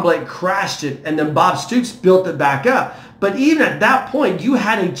 John Blank crashed it, and then Bob Stoops built it back up. But even at that point, you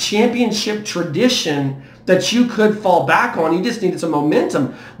had a championship tradition that you could fall back on. You just needed some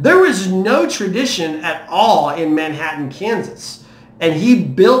momentum. There was no tradition at all in Manhattan, Kansas. And he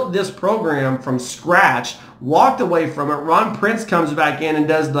built this program from scratch, walked away from it. Ron Prince comes back in and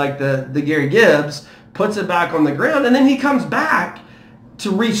does like the Gary Gibbs, puts it back on the ground, and then he comes back to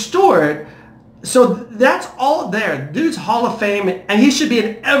restore it. So that's all there. Dude's Hall of Fame, and he should be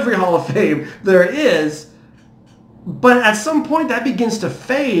in every Hall of Fame there is. But at some point that begins to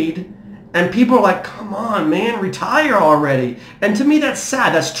fade, and people are like, come on, man, retire already. And to me, that's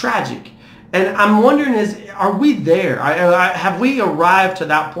sad. That's tragic. And I'm wondering, are we there? Have we arrived to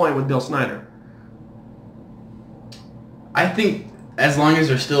that point with Bill Snyder? I think as long as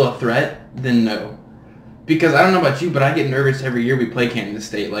they're still a threat, then no. Because I don't know about you, but I get nervous every year we play Kansas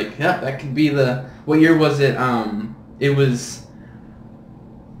State. Like, yeah, that could be what year was it? It was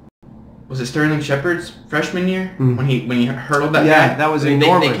it Sterling Shepard's freshman year when he hurdled that guy? Yeah, that was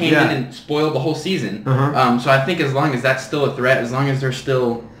enormous. They came in and spoiled the whole season. So I think as long as that's still a threat, as long as they're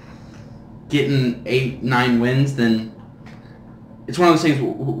still getting 8-9 wins, then it's one of those things.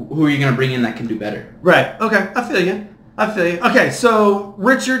 Who are you going to bring in that can do better? Right. Okay. I feel you. Okay. So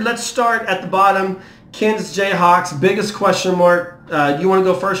Richard, let's start at the bottom. Kansas Jayhawks, biggest question mark. Do you want to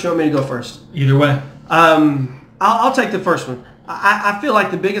go first? Or you want me to go first? Either way. I'll take the first one. I feel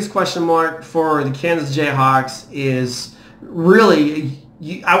like the biggest question mark for the Kansas Jayhawks is really,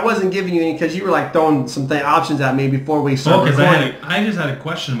 I wasn't giving you any because you were like throwing some options at me before we started recording. I just had a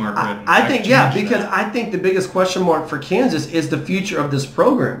question mark written. I think the biggest question mark for Kansas is the future of this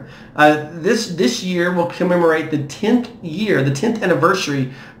program. This year will commemorate the 10th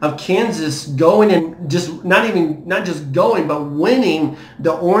anniversary of Kansas going and just not just going, but winning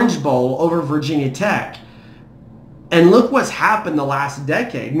the Orange Bowl over Virginia Tech. And look what's happened the last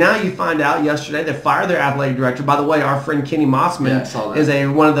decade. Now you find out yesterday they fired their athletic director. By the way, our friend Kenny Mossman is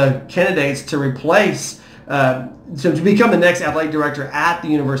one of the candidates to replace, to become the next athletic director at the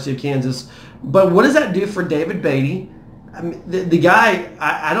University of Kansas. But what does that do for David Beatty? I mean, the guy,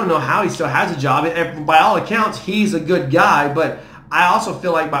 I don't know how he still has a job. By all accounts, he's a good guy, but I also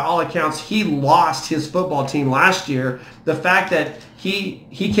feel like by all accounts, he lost his football team last year. The fact that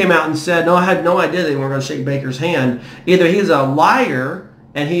he came out and said, no, I had no idea they weren't going to shake Baker's hand. Either he's a liar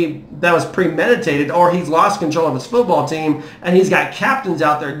and that was premeditated, or he's lost control of his football team and he's got captains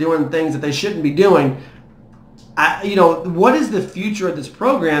out there doing things that they shouldn't be doing. What is the future of this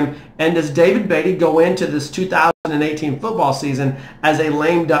program? And does David Beatty go into this 2018 football season as a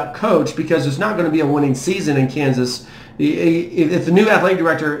lame duck coach? Because there's not going to be a winning season in Kansas. If the new athletic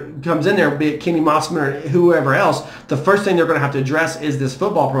director comes in there, be it Kenny Mossman or whoever else, the first thing they're going to have to address is this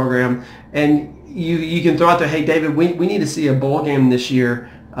football program. And you can throw out there, hey, David, we need to see a bowl game this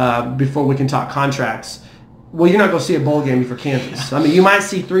year before we can talk contracts. Well, you're not going to see a bowl game for Kansas. I mean, you might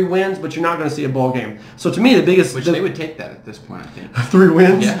see 3 wins, but you're not going to see a bowl game. So to me, the biggest... they would take that at this point, I think. 3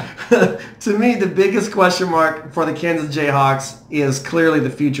 wins? Yeah. To me, the biggest question mark for the Kansas Jayhawks is clearly the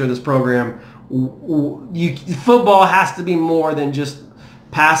future of this program. Football has to be more than just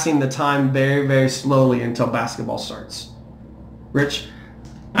passing the time very, very slowly until basketball starts. Rich?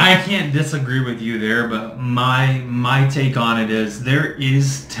 I can't disagree with you there, but my take on it is there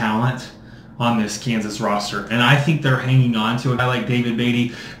is talent on this Kansas roster, and I think they're hanging on to a guy like David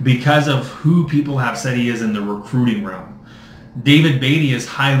Beatty because of who people have said he is in the recruiting realm. David Beatty is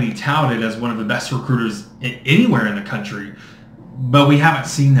highly touted as one of the best recruiters anywhere in the country, but we haven't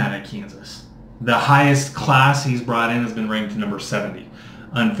seen that at Kansas. The highest class he's brought in has been ranked number 70.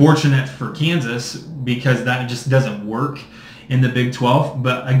 Unfortunate for Kansas because that just doesn't work in the Big 12.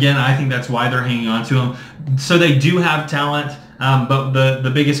 But again, I think that's why they're hanging on to him. So they do have talent, but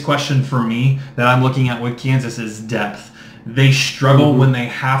the biggest question for me that I'm looking at with Kansas is depth. They struggle when they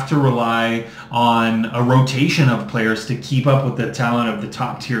have to rely on a rotation of players to keep up with the talent of the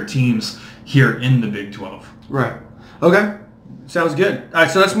top tier teams here in the Big 12. Right. Okay. Sounds good. All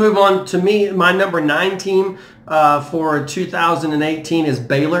right, so let's move on to me. My number 9 team for 2018 is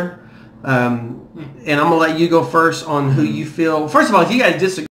Baylor. And I'm going to let you go first on who you feel. First of all, if you guys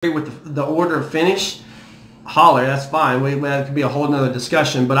disagree with the order of finish, holler. That's fine. That could be a whole nother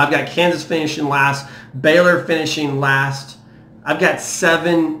discussion. But I've got Kansas finishing last, Baylor finishing last. I've got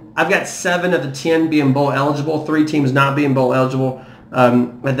 7 of the 10 being bowl eligible, 3 teams not being bowl eligible.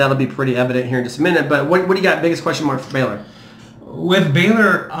 But that'll be pretty evident here in just a minute. But what do you got biggest question mark for Baylor? With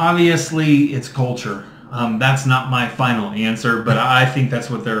Baylor, obviously, it's culture. That's not my final answer, but I think that's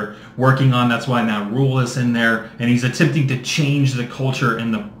what they're working on. That's why Matt Rule is in there, and he's attempting to change the culture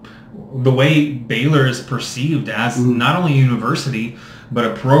and the way Baylor is perceived as not only a university, but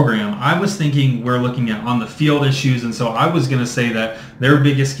a program. I was thinking we're looking at on the field issues, and so I was going to say that their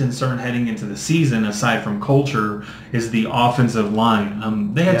biggest concern heading into the season, aside from culture, is the offensive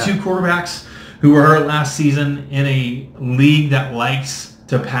line. They had 2 quarterbacks who were hurt last season in a league that likes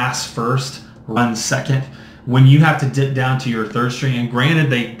to pass first, run second. When you have to dip down to your third string, and granted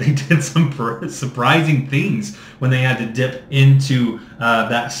they did some surprising things when they had to dip into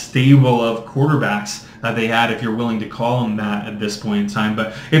that stable of quarterbacks that they had, if you're willing to call them that at this point in time.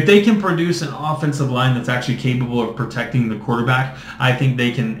 But if they can produce an offensive line that's actually capable of protecting the quarterback, I think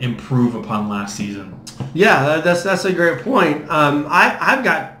they can improve upon last season. Yeah, that's a great point. I've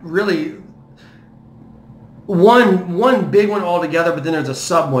got really one big one altogether, but then there's a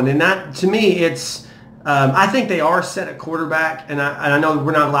sub one, and that to me it's I think they are set at quarterback, and I know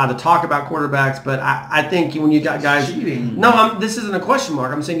we're not allowed to talk about quarterbacks, but I think when you got guys cheating. No, this isn't a question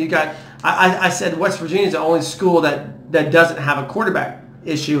mark. I'm saying you got I said West Virginia is the only school that doesn't have a quarterback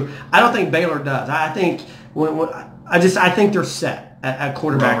issue. I don't think Baylor does. I think I think they're set at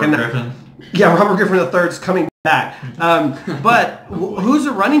quarterback. Robert Griffin. Yeah, Robert Griffin III's coming back. But who's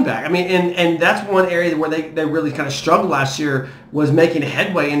a running back? I mean, and that's one area where they really kind of struggled last year, was making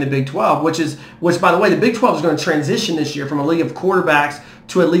headway in the Big 12, which by the way, the Big 12 is going to transition this year from a league of quarterbacks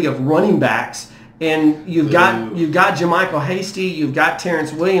to a league of running backs. And you've got JaMychal Hasty, you've got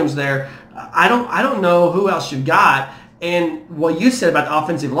Terrence Williams there. I don't know who else you've got. And what you said about the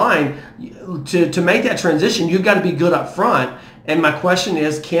offensive line, to make that transition, you've got to be good up front. And my question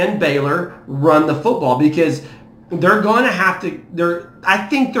is, can Baylor run the football? Because they're going to have to. I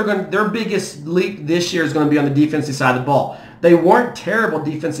think their biggest leap this year is going to be on the defensive side of the ball. They weren't terrible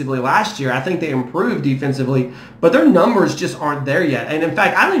defensively last year. I think they improved defensively, but their numbers just aren't there yet. And in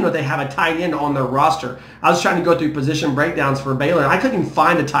fact, I don't even know if they have a tight end on their roster. I was trying to go through position breakdowns for Baylor, and I couldn't even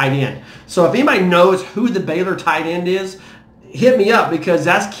find a tight end. So if anybody knows who the Baylor tight end is, hit me up, because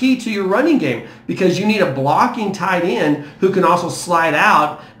that's key to your running game, because you need a blocking tight end who can also slide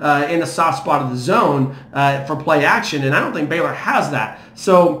out in a soft spot of the zone for play action, and I don't think Baylor has that.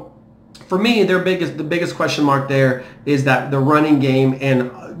 So for me, the biggest question mark there is that the running game,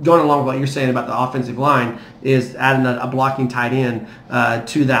 and going along with what you're saying about the offensive line, is adding a blocking tight end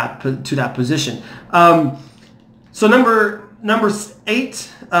to that position. So number 8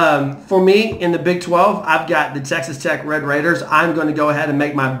 for me in the Big 12, I've got the Texas Tech Red Raiders. I'm going to go ahead and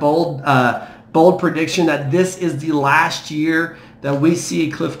make my bold prediction that this is the last year that we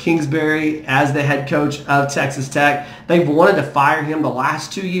see Cliff Kingsbury as the head coach of Texas Tech. They've wanted to fire him the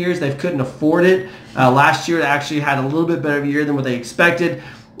last 2 years. They couldn't afford it. Last year they actually had a little bit better year than what they expected.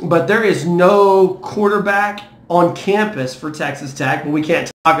 But there is no quarterback on campus for Texas Tech. Well, we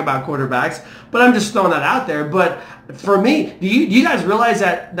can't talk about quarterbacks, but I'm just throwing that out there. But for me, do you guys realize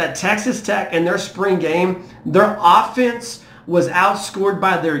that Texas Tech in their spring game, their offense was outscored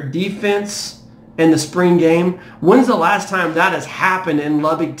by their defense in the spring game? When's the last time that has happened in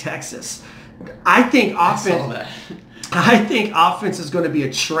Lubbock, Texas? I think offense is going to be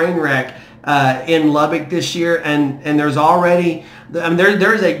a train wreck in Lubbock this year, and there's already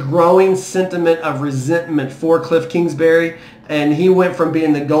there's a growing sentiment of resentment for Cliff Kingsbury, and he went from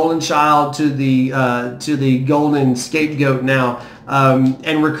being the golden child to the golden scapegoat now.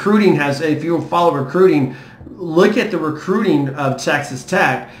 And recruiting has, if you follow recruiting, look at the recruiting of Texas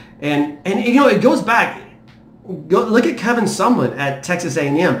Tech. And it goes back. Look at Kevin Sumlin at Texas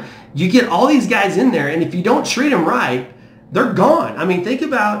A&M. You get all these guys in there, and if you don't treat them right, they're gone. I mean, think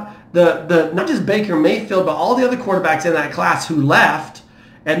about the not just Baker Mayfield, but all the other quarterbacks in that class who left,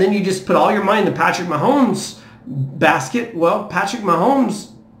 and then you just put all your money in the Patrick Mahomes basket. Well, Patrick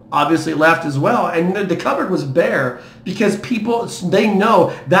Mahomes obviously left as well, and the cupboard was bare because people, they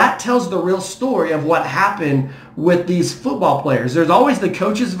know that tells the real story of what happened with these football players. There's always the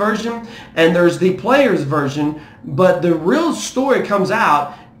coach's version and there's the player's version, but the real story comes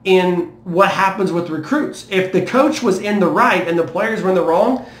out in what happens with recruits. If the coach was in the right and the players were in the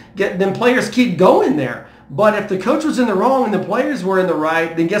wrong, then players keep going there. But if the coach was in the wrong and the players were in the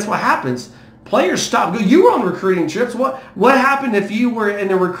right, then guess what happens? Players stop. You were on recruiting trips. What happened if you were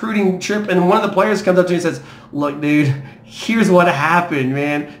in a recruiting trip and one of the players comes up to you and says, look, dude, here's what happened,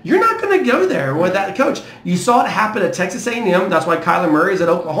 man. You're not going to go there with that coach. You saw it happen at Texas A&M. That's why Kyler Murray is at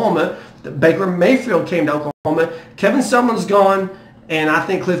Oklahoma. Baker Mayfield came to Oklahoma. Kevin Sumlin's gone, and I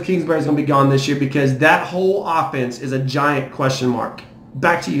think Cliff Kingsbury is going to be gone this year because that whole offense is a giant question mark.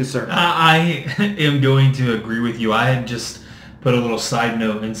 Back to you, sir. I am going to agree with you. I had just put a little side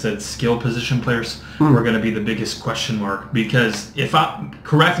note and said skill position players were going to be the biggest question mark, because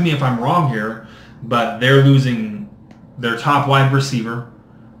correct me if I'm wrong here, but they're losing their top wide receiver,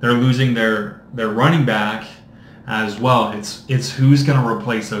 they're losing their running back as well. It's who's going to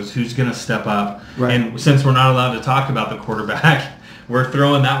replace those, who's going to step up. Right. And since we're not allowed to talk about the quarterback, we're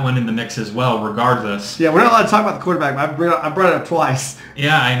throwing that one in the mix as well, regardless. Yeah, we're not allowed to talk about the quarterback. I brought it up twice.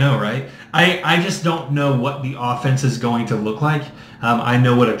 Yeah, I know, right? I just don't know what the offense is going to look like. I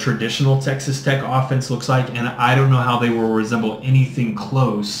know what a traditional Texas Tech offense looks like, and I don't know how they will resemble anything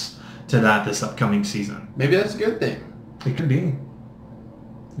close to that this upcoming season. Maybe that's a good thing. It could be.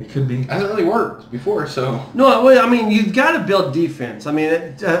 It could be. It hasn't really worked before, so. No, I mean, you've got to build defense. I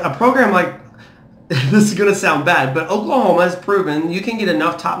mean, a program like, this is going to sound bad, but Oklahoma has proven you can get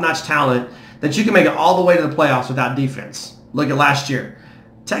enough top-notch talent that you can make it all the way to the playoffs without defense. Look at last year.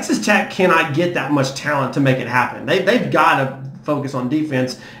 Texas Tech cannot get that much talent to make it happen. They've got to focus on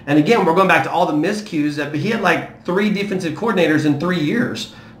defense. And again, we're going back to all the miscues. That he had like 3 defensive coordinators in 3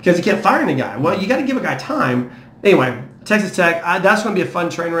 years because he kept firing a guy. Well, you got to give a guy time. Anyway, Texas Tech, that's going to be a fun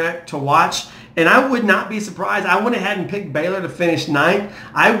train wreck to watch. And I would not be surprised. I went ahead and picked Baylor to finish 9th.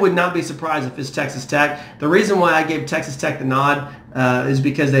 I would not be surprised if it's Texas Tech. The reason why I gave Texas Tech the nod is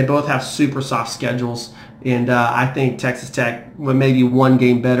because they both have super soft schedules. And I think Texas Tech would maybe one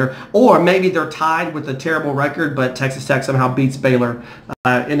game better. Or maybe they're tied with a terrible record, but Texas Tech somehow beats Baylor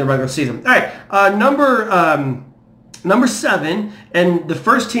in the regular season. All right, number 7, and the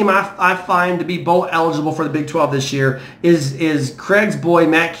first team I find to be bowl eligible for the Big 12 this year is Craig's boy,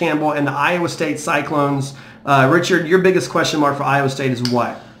 Matt Campbell, and the Iowa State Cyclones. Richard, your biggest question mark for Iowa State is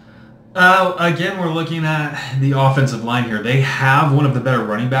what? Again, we're looking at the offensive line here. They have one of the better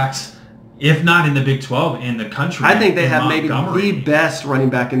running backs, if not in the Big 12, in the country. I think they have maybe the best running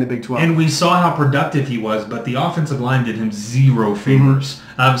back in the Big 12. And we saw how productive he was, but the offensive line did him zero favors.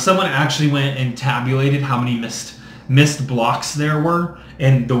 Someone actually went and tabulated how many missed blocks there were,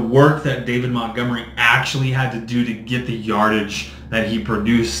 and the work that David Montgomery actually had to do to get the yardage that he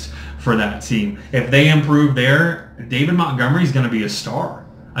produced for that team. If they improve there, David Montgomery's going to be a star.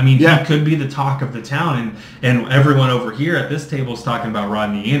 I mean, he could be the talk of the town, and everyone over here at this table is talking about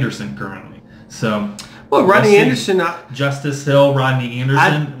Rodney Anderson currently. So, well, Rodney Anderson, Justice Hill, Rodney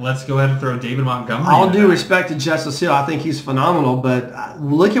Anderson. Let's go ahead and throw David Montgomery. All due respect to Justice Hill, I think he's phenomenal. But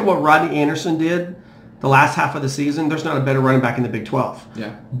look at what Rodney Anderson did the last half of the season. There's not a better running back in the Big 12.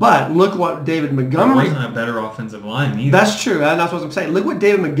 Yeah. But look what David Montgomery. It wasn't a better offensive line either. That's true. And that's what I'm saying. Look what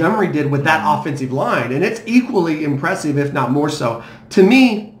David Montgomery did with that offensive line, and it's equally impressive, if not more so. To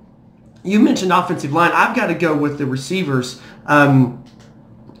me, you mentioned offensive line. I've got to go with the receivers. I'm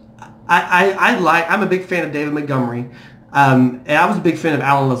a big fan of David Montgomery. And I was a big fan of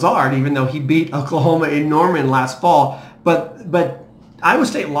Alan Lazard, even though he beat Oklahoma in Norman last fall. But Iowa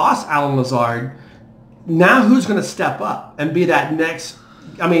State lost Alan Lazard. Now who's going to step up and be that next?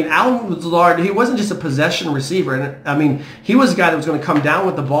 I mean, Alan Lazard, he wasn't just a possession receiver. And I mean, he was a guy that was going to come down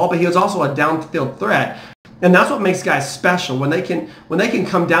with the ball, but he was also a downfield threat. And that's what makes guys special, when they can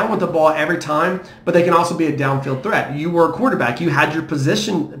come down with the ball every time, but they can also be a downfield threat. You were a quarterback. You had your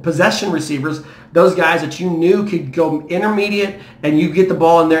possession receivers, those guys that you knew could go intermediate, and you get the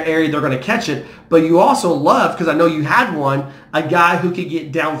ball in their area, they're going to catch it. But you also loved, because I know you had one, a guy who could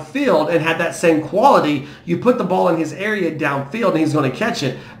get downfield and had that same quality. You put the ball in his area downfield, and he's going to catch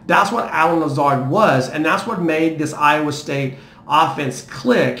it. That's what Alan Lazard was, and that's what made this Iowa State offense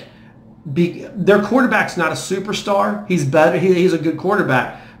click. Their quarterback's not a superstar. He's better. He's a good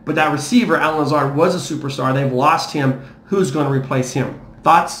quarterback. But that receiver, Alan Lazard, was a superstar. They've lost him. Who's going to replace him?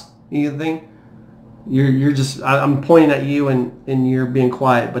 Thoughts? Anything? You're just. I'm pointing at you and you're being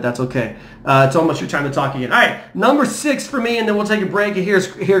quiet, but that's okay. It's almost your time to talk again. All right, number 6 for me, and then we'll take a break. And here's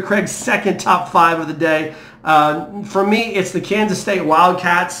Craig's second top 5 of the day. For me, it's the Kansas State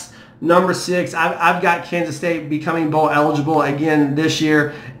Wildcats. Number 6, I've got Kansas State becoming bowl eligible again this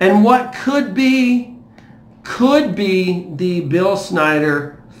year. And what could be the Bill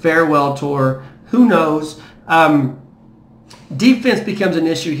Snyder farewell tour. Who knows? Defense becomes an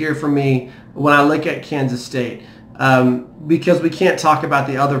issue here for me when I look at Kansas State, because we can't talk about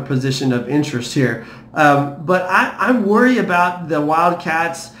the other position of interest here. But I worry about the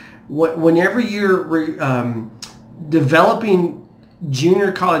Wildcats whenever you're developing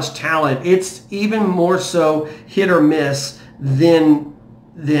junior college talent. It's even more so hit or miss than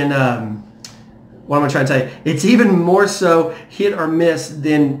what am I trying to say? It's even more so hit or miss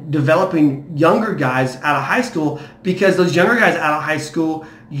than developing younger guys out of high school, because those younger guys out of high school,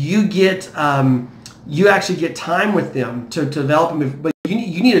 you actually get time with them to develop them. But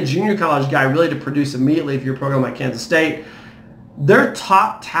you need a junior college guy really to produce immediately if you're a program like Kansas State. Their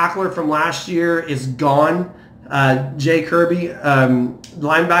top tackler from last year is gone. Jay Kirby,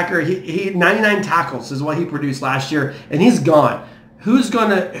 linebacker, he 99 tackles is what he produced last year, and he's gone. Who's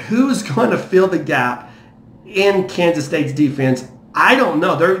gonna fill the gap in Kansas State's defense? I don't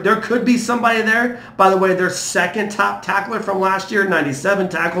know. There could be somebody there. By the way, their second top tackler from last year, 97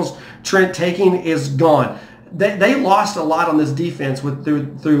 tackles, Trent Taking, is gone. They lost a lot on this defense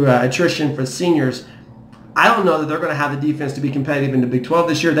through attrition for seniors. I don't know that they're going to have the defense to be competitive in the Big 12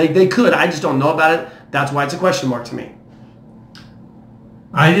 this year. They could. I just don't know about it. That's why it's a question mark to me.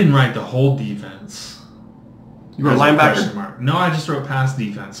 I didn't write the whole defense. You wrote linebacker? No, I just wrote pass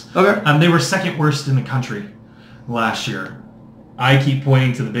defense. Okay. They were second worst in the country last year. I keep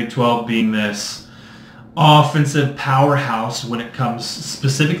pointing to the Big 12 being this offensive powerhouse when it comes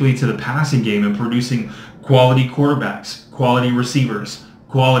specifically to the passing game and producing quality quarterbacks, quality receivers,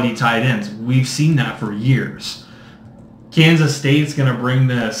 quality tight ends. We've seen that for years. Kansas State's going to bring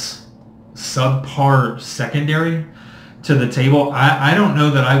this subpar secondary to the table. I don't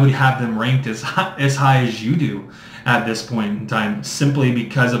know that I would have them ranked as high as you do at this point in time, simply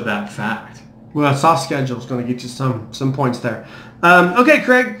because of that fact. Well, a soft schedule is going to get you some points there. Okay,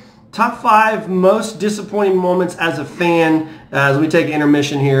 Craig, top 5 most disappointing moments as a fan as we take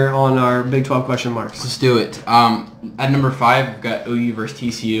intermission here on our Big 12 question marks. Let's do it. At number 5, I've got OU versus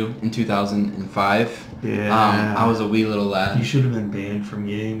TCU in 2005. Yeah. I was a wee little lad. You should have been banned from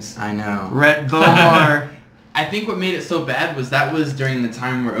games. I know. Rhett Bomar. I think what made it so bad was that was during the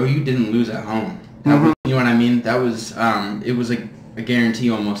time where OU didn't lose at home. Was, you know what I mean? That was it was a guarantee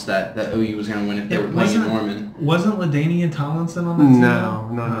almost that OU was going to win if they were playing in Norman. Wasn't LaDainian Tomlinson on that team?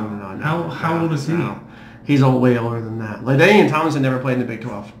 No. How old is he? No. He's way older than that. LaDainian Tomlinson never played in the Big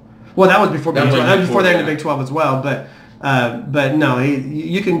 12. Well, that was before Big 12. That was before they're in the Big 12 as well. But no,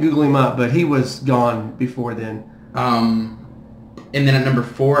 you can Google him up. But he was gone before then. And then at number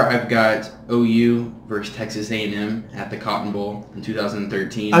 4, I've got OU versus Texas A&M at the Cotton Bowl in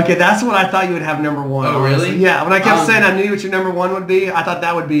 2013. Okay, that's what I thought you would have number 1. Oh, really? Yeah, when I kept saying I knew what your number 1 would be, I thought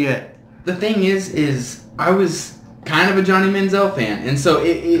that would be it. The thing is I was kind of a Johnny Manziel fan, and so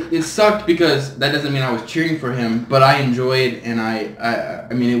it sucked because that doesn't mean I was cheering for him, but I enjoyed, and I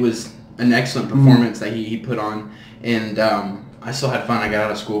mean, it was an excellent performance that he put on, and I still had fun. I got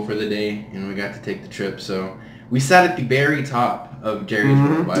out of school for the day, and we got to take the trip, so we sat at the very top of Jerry's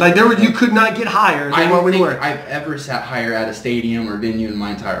World. Like you could not get higher than what we were. I don't think I've ever sat higher at a stadium or venue in my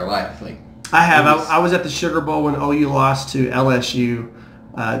entire life. Like I have. I was at the Sugar Bowl when OU lost to LSU,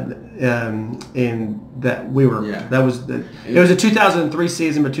 and that we were. Yeah. That was it was a 2003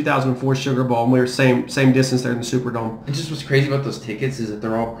 season, but 2004 Sugar Bowl, and we were same distance there in the Superdome. And just what's crazy about those tickets is that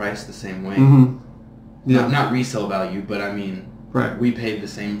they're all priced the same way. Yeah. Not resale value, but I mean. Right. We paid the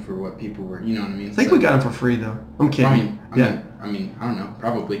same for what people were, you know what I mean? I think we got them for free, though. I'm kidding. I mean, I don't know,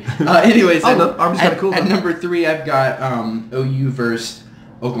 probably. Anyways, at number 3, I've got OU versus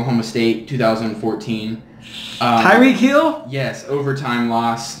Oklahoma State, 2014. Tyreek Hill? Yes, overtime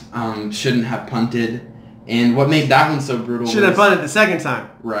loss. Shouldn't have punted. And what made that one so brutal Should have punted the second time.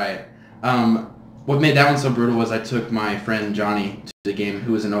 Right. What made that one so brutal was I took my friend Johnny to the game,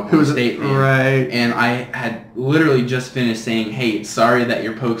 who was an Oklahoma State fan. Right. And I had literally just finished saying, hey, sorry that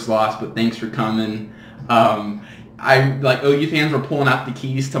your Pokes lost, but thanks for coming. OU fans were pulling out the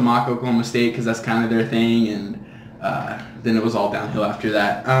keys to mock Oklahoma State because that's kind of their thing, and then it was all downhill after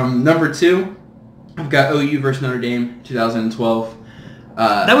that. Number 2, I've got OU versus Notre Dame, 2012.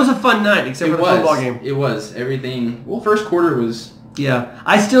 That was a fun night, except for the football game. It was. Everything. Well, first quarter was... Yeah.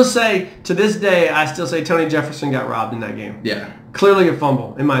 I still say, to this day, Tony Jefferson got robbed in that game. Yeah. Clearly a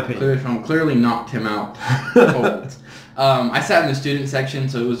fumble, in my opinion. Clearly knocked him out cold. I sat in the student section,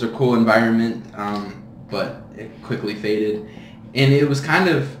 so it was a cool environment, but it quickly faded. And it was kind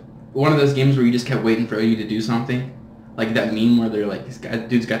of one of those games where you just kept waiting for OU to do something. Like that meme where they're like, this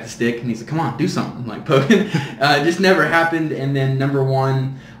dude's got the stick, and he's like, come on, do something. Like, poking. It just never happened. And then number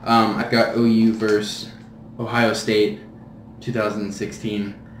 1, I've got OU versus Ohio State,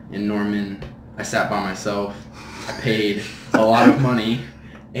 2016 in Norman. I sat by myself. I paid a lot of money,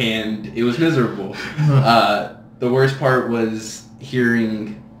 and it was miserable. The worst part was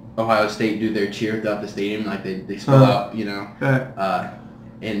hearing Ohio State do their cheer throughout the stadium, like they spell out, you know.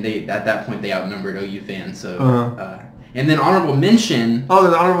 And they at that point they outnumbered OU fans. So, and then honorable mention. Oh,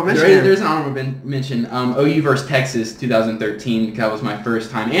 there's an honorable mention. There's an honorable mention. OU versus Texas, 2013. That was my first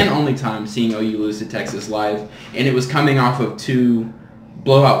time and only time seeing OU lose to Texas live, and it was coming off of 2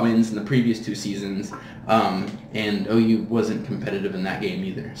 blowout wins in the previous 2 seasons. And OU wasn't competitive in that game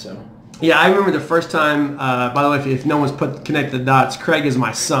either. So. Yeah, I remember the first time. By the way, if no one's connected the dots, Craig is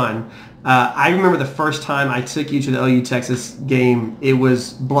my son. I remember the first time I took you to the OU Texas game. It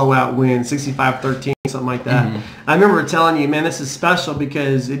was blowout win, 65-13, something like that. I remember telling you, man, this is special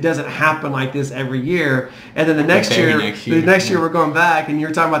because it doesn't happen like this every year. And then the next year we're going back, and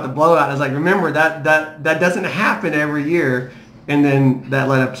you're talking about the blowout. I was like, remember that doesn't happen every year. And then that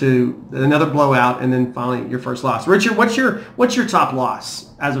led up to another blowout, and then finally your first loss. Richard, what's your top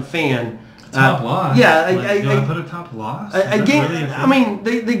loss as a fan? Top loss? Yeah. Do I put a top loss? A game. Really I mean,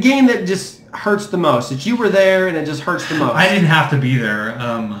 the game that just hurts the most. That you were there, and it just hurts the most. I didn't have to be there.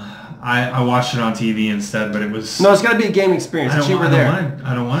 I watched it on TV instead, but it was... No, it's got to be a game experience. I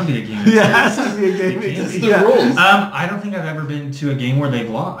don't want to be a game experience. Yeah, it has to be a game experience. It's the rules. I don't think I've ever been to a game where they've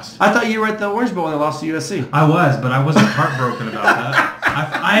lost. I thought you were at the Orange Bowl when they lost to USC. I was, but I wasn't heartbroken about that.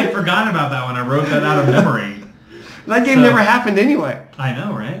 I had forgotten about that when I wrote that out of memory. That game never happened anyway. I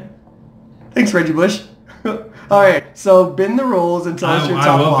know, right? Thanks, Reggie Bush. All right, so bend the rules and tell us your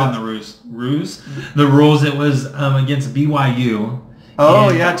top loss. I will bend the rules. It was against BYU.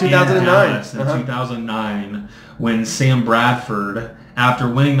 Oh, yeah, 2009. In 2009, when Sam Bradford after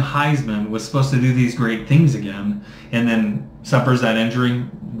winning the Heisman, was supposed to do these great things again, and then suffers that injury,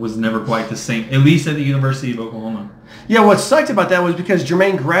 was never quite the same, at least at the University of Oklahoma. Yeah, what sucked about that was because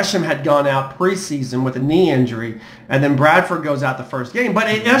Jermaine Gresham had gone out preseason with a knee injury, and then Bradford goes out the first game. But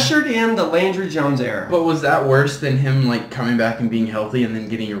it ushered in the Landry Jones era. But was that worse than him coming back and being healthy and then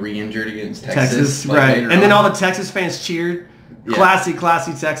getting re-injured against Texas? Right. And then all the Texas fans cheered. Yeah. Classy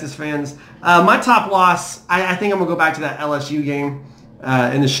Texas fans. My top loss, I think I'm going to go back to that LSU game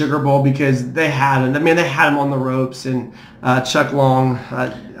in the Sugar Bowl because they had him. I mean, they had him on the ropes, and Chuck Long.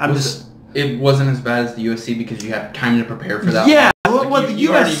 It wasn't as bad as the USC because you had time to prepare for that. Yeah, well, the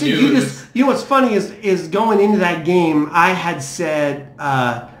USC. You know what's funny is going into that game, I had said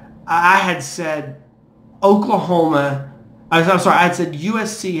Oklahoma. I'm sorry, I had said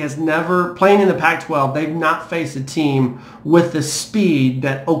USC has never, playing in the Pac-12, they've not faced a team with the speed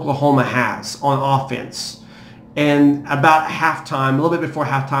that Oklahoma has on offense. And about halftime, a little bit before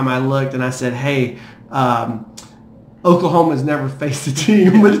halftime, I looked and I said, hey, Oklahoma's never faced a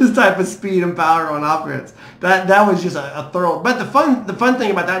team with this type of speed and power on offense. That was just a thorough. But the fun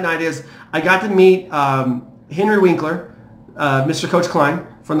thing about that night is I got to meet Henry Winkler, Mr. Coach Klein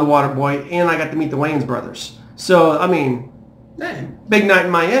from the Waterboy, and I got to meet the Wayans brothers. So I mean, big night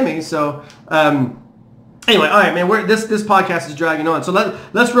in Miami. So anyway, all right, man. This podcast is dragging on. So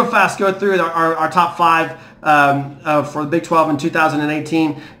let's real fast go through our top 5 for the Big 12 in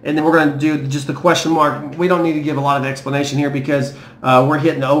 2018, and then we're going to do just the question mark. We don't need to give a lot of explanation here because we're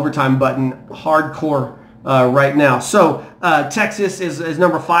hitting the overtime button hardcore right now. So Texas is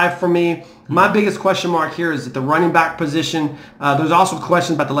number 5 for me. My biggest question mark here is at the running back position. There's also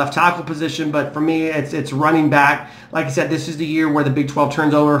questions about the left tackle position, but for me, it's running back. Like I said, this is the year where the Big 12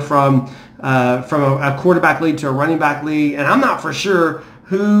 turns over from a quarterback league to a running back league, and I'm not for sure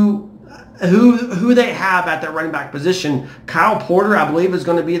who they have at that running back position. Kyle Porter, I believe, is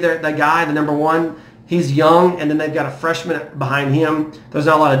going to be the guy, the number 1. He's young, and then they've got a freshman behind him. There's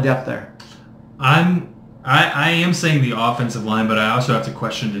not a lot of depth there. I am saying the offensive line, but I also have to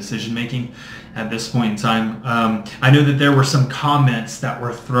question decision-making at this point in time. I know that there were some comments that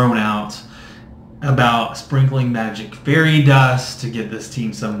were thrown out about sprinkling magic fairy dust to get this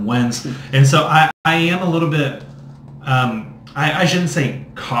team some wins. And so I am a little bit, I shouldn't say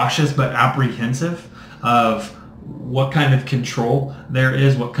cautious, but apprehensive of what kind of control there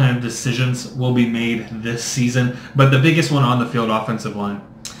is, what kind of decisions will be made this season. But the biggest one on the field, offensive line.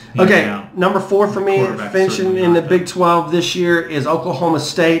 Okay, number 4 for me, finishing in the Big 12 this year is Oklahoma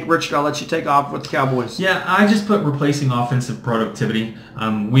State. Richard, I'll let you take off with the Cowboys. Yeah, I just put replacing offensive productivity.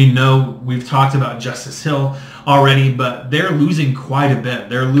 We know we've talked about Justice Hill already, but they're losing quite a bit.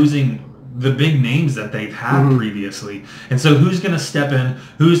 They're losing the big names that they've had previously. And so who's going to step in?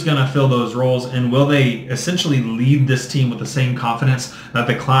 Who's going to fill those roles? And will they essentially lead this team with the same confidence that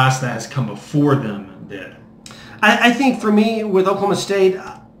the class that has come before them did? I think for me, with Oklahoma State,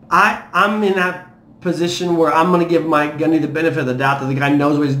 I'm in that position where I'm going to give Mike Gundy the benefit of the doubt that the guy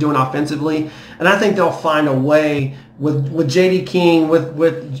knows what he's doing offensively, and I think they'll find a way with J.D. King, with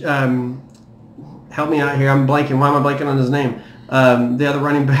help me out here, I'm blanking. Why am I blanking on his name? The other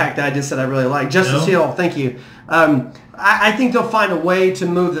running back that I just said I really like, Justice Hill. Thank you. I think they'll find a way to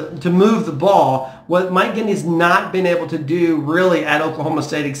move the ball. What Mike Gundy's not been able to do really at Oklahoma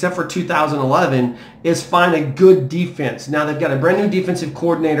State, except for 2011, is find a good defense. Now they've got a brand new defensive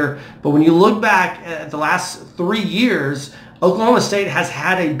coordinator, but when you look back at the last 3 years, Oklahoma State has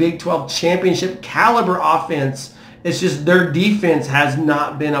had a Big 12 championship caliber offense. It's just their defense has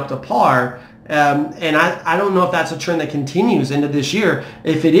not been up to par. And I don't know if that's a trend that continues into this year.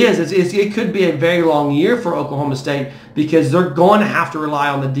 If it is, it could be a very long year for Oklahoma State because they're going to have to rely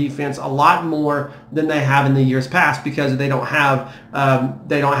on the defense a lot more than they have in the years past because they don't have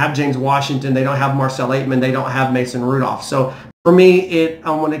James Washington, they don't have Marcel Aitman, they don't have Mason Rudolph. So for me,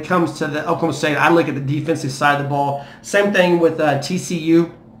 when it comes to the Oklahoma State, I look at the defensive side of the ball. Same thing with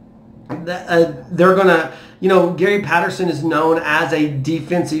TCU. They're going to, Gary Patterson is known as a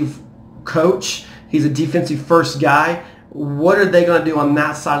defensive coach. He's a defensive first guy. What are they going to do on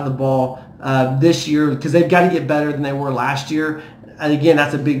that side of the ball this year? Because they've got to get better than they were last year. And again,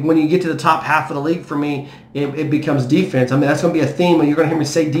 that's a big, when you get to the top half of the league for me, it becomes defense. I mean, that's going to be a theme when you're going to hear me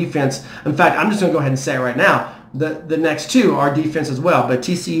say defense. In fact, I'm just going to go ahead and say it right now. The next 2 are defense as well, but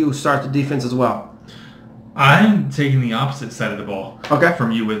TCU starts the defense as well. I'm taking the opposite side of the ball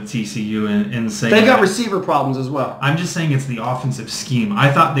from you with TCU and saying they've got receiver problems as well. I'm just saying it's the offensive scheme.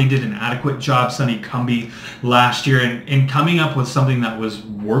 I thought they did an adequate job, Sonny Cumbie, last year in coming up with something that was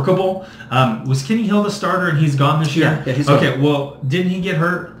workable. Was Kenny Hill the starter and he's gone this year? Yeah, he's okay. Well, didn't he get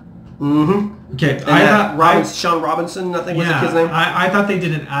hurt Mm-hmm. Okay, Sean Robinson, I think was the kid's name. I thought they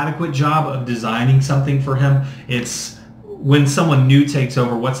did an adequate job of designing something for him. It's when someone new takes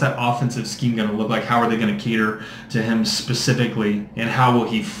over, what's that offensive scheme going to look like? How are they going to cater to him specifically, and how will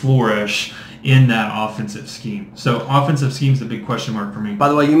he flourish in that offensive scheme? So offensive scheme is the big question mark for me. By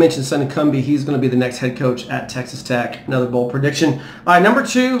the way, you mentioned Sonny Cumbie. He's going to be the next head coach at Texas Tech. Another bold prediction. All right, number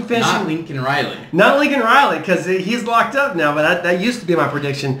 2, finishing. Not Lincoln Riley. Not Lincoln Riley, because he's locked up now, but that used to be my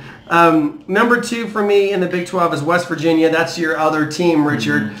prediction. Number 2 for me in the Big 12 is West Virginia. That's your other team,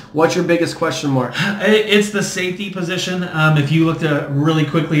 Richard. Mm-hmm. What's your biggest question mark? It's the safety position. If you looked really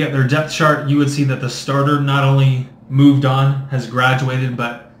quickly at their depth chart, you would see that the starter not only moved on, has graduated,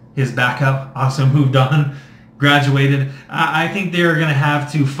 but his backup also moved on, graduated. I think they're going to have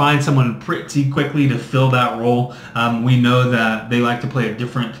to find someone pretty quickly to fill that role. We know that they like to play a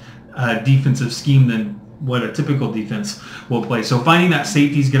different defensive scheme than what a typical defense will play. So finding that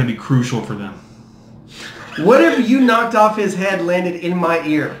safety is going to be crucial for them. Whatever you knocked off his head landed in my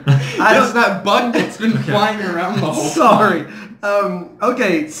ear. That's that bug that's been flying around the whole Sorry. time.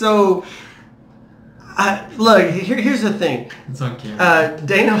 Okay, so... look, here's the thing. It's on camera.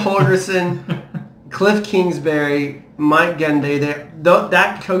 Dana Holgorsen, Cliff Kingsbury, Mike Gundy,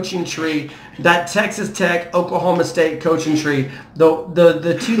 that coaching tree, that Texas Tech, Oklahoma State coaching tree,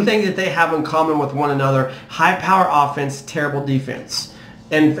 the two things that they have in common with one another, high power offense, terrible defense.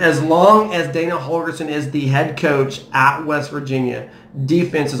 And as long as Dana Holgorsen is the head coach at West Virginia,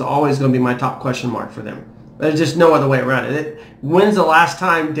 defense is always going to be my top question mark for them. There's just no other way around it. When's the last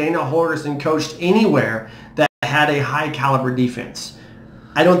time Dana Holgorsen coached anywhere that had a high caliber defense?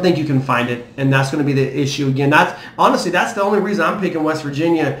 I don't think you can find it, and that's going to be the issue again. That's the only reason I'm picking West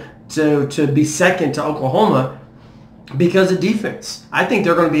Virginia to be second to Oklahoma, because of defense. I think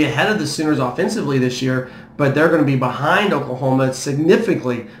they're going to be ahead of the Sooners offensively this year, but they're going to be behind Oklahoma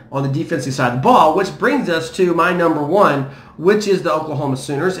significantly on the defensive side of the ball, which brings us to my number 1, which is the Oklahoma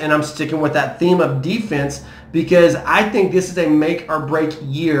Sooners, and I'm sticking with that theme of defense because I think this is a make or break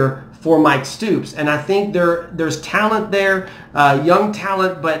year for Mike Stoops, and I think there's talent there, young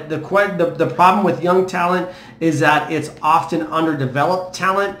talent, but the problem with young talent is that it's often underdeveloped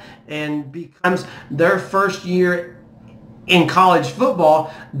talent, and becomes their first year in college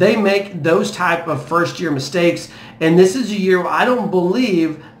football, they make those type of first-year mistakes, and this is a year where I don't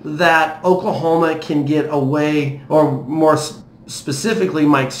believe that Oklahoma can get away, or more specifically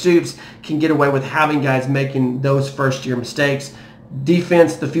Mike Stoops can get away with having guys making those first-year mistakes.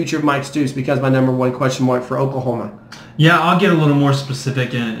 Defense, the future of Mike Stoops, because my number 1 question mark for Oklahoma. Yeah, I'll get a little more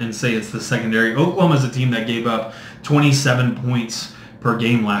specific and say it's the secondary. Oklahoma is a team that gave up 27 points per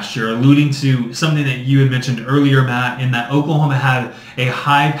game last year, alluding to something that you had mentioned earlier, Matt, in that Oklahoma had a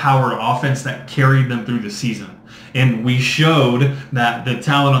high-powered offense that carried them through the season. And we showed that the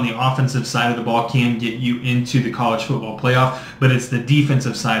talent on the offensive side of the ball can get you into the college football playoff, but it's the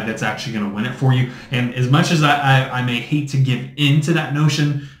defensive side that's actually going to win it for you. And as much as I may hate to give into that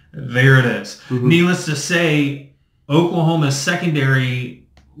notion, there it is. Mm-hmm. Needless to say, Oklahoma's secondary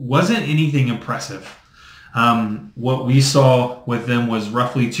wasn't anything impressive. What we saw with them was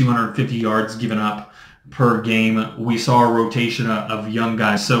roughly 250 yards given up per game. We saw a rotation of young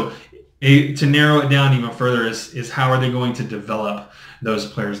guys. So to narrow it down even further is how are they going to develop those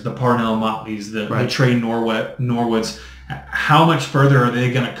players, the Parnell Motleys, the Trey Norwoods. How much further are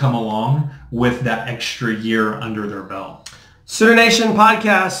they going to come along with that extra year under their belt? Sooner Nation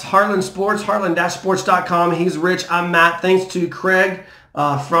Podcast, Heartland Sports, heartland-sports.com. He's Rich. I'm Matt. Thanks to Craig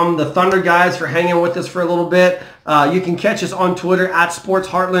from the Thunder guys for hanging with us for a little bit. You can catch us on Twitter at Sports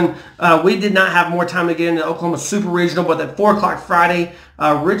Heartland. We did not have more time to get into Oklahoma Super Regional, but at 4 o'clock Friday,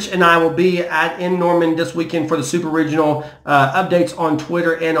 Rich and I will be in Norman this weekend for the Super Regional. Updates on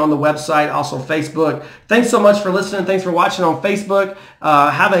Twitter and on the website, also Facebook. Thanks so much for listening. Thanks for watching on Facebook.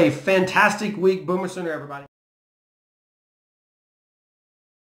 Have a fantastic week. Boomer Sooner, everybody.